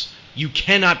famous "You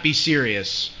Cannot Be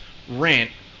Serious"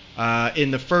 rant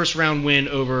in the first-round win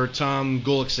over Tom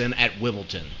Gullickson at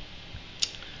Wimbledon.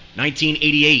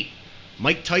 1988,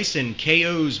 Mike Tyson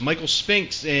KOs Michael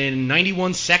Spinks in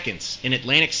 91 seconds in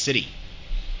Atlantic City.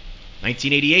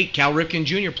 1988, Cal Ripken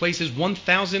Jr. plays his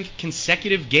 1,000th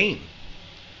consecutive game.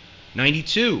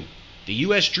 92, the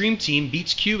U.S. Dream Team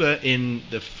beats Cuba in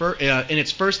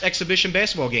its first exhibition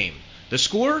basketball game. The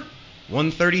score,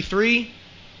 133-57.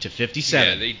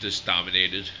 Yeah, they just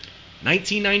dominated.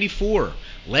 1994,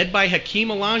 led by Hakeem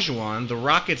Olajuwon, the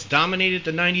Rockets dominated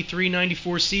the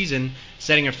 93-94 season,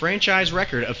 setting a franchise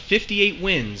record of 58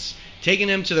 wins, taking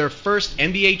them to their first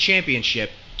NBA championship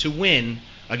to win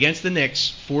against the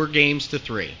Knicks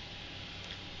 4-3.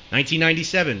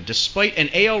 1997, despite an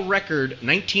AL record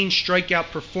 19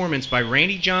 strikeout performance by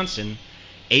Randy Johnson,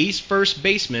 A's first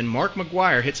baseman Mark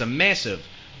McGwire hits a massive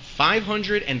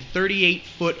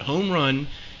 538-foot home run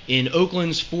in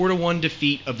Oakland's 4-1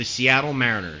 defeat of the Seattle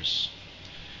Mariners.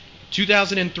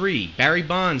 2003, Barry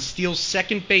Bonds steals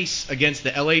second base against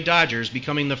the LA Dodgers,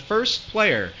 becoming the first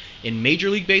player in Major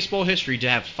League Baseball history to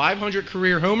have 500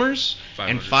 career homers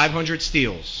and 500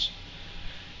 steals.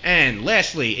 And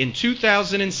lastly, in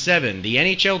 2007, the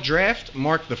NHL Draft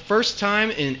marked the first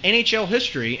time in NHL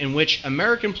history in which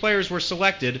American players were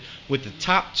selected with the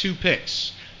top 2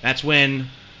 picks. That's when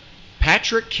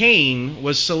Patrick Kane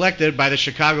was selected by the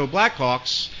Chicago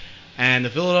Blackhawks, and the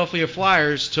Philadelphia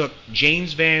Flyers took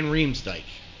James Van Riemsdyk.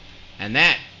 And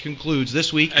that concludes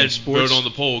this week in sports. Vote on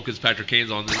the poll because Patrick Kane's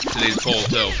on today's poll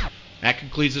too. That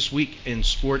concludes this week in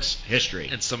sports history.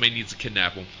 And somebody needs to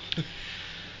kidnap him.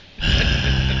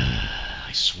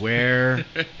 I swear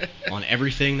on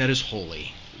everything that is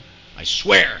holy. I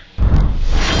swear.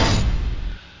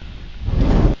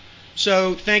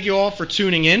 So, thank you all for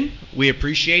tuning in. We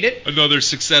appreciate it. Another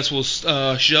successful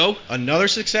show. Another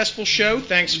successful show.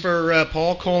 Thanks for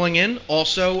Paul calling in.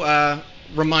 Also,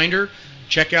 reminder,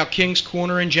 check out King's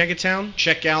Corner in Jenkintown.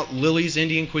 Check out Lily's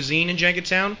Indian Cuisine in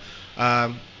Jenkintown.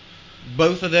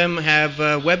 Both of them have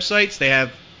websites. They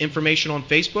have information on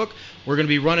Facebook. We're going to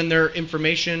be running their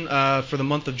information for the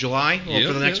month of July,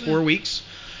 for the next 4 weeks.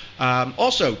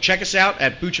 Also, check us out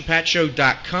at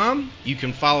BootchAPatShow.com. You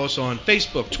can follow us on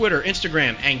Facebook, Twitter,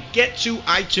 Instagram, and get to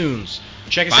iTunes.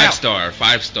 Check us out. 5-star.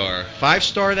 5-star.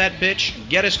 5-star that bitch.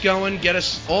 Get us going. Get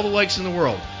us all the likes in the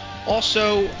world.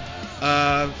 Also,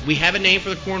 we have a name for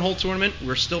the Cornhole Tournament.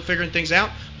 We're still figuring things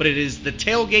out, but it is the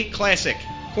Tailgate Classic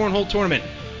Cornhole Tournament.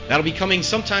 That'll be coming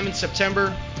sometime in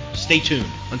September. stay tuned.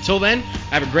 Until then,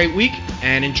 have a great week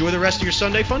and enjoy the rest of your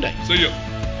Sunday Fun Day. See ya.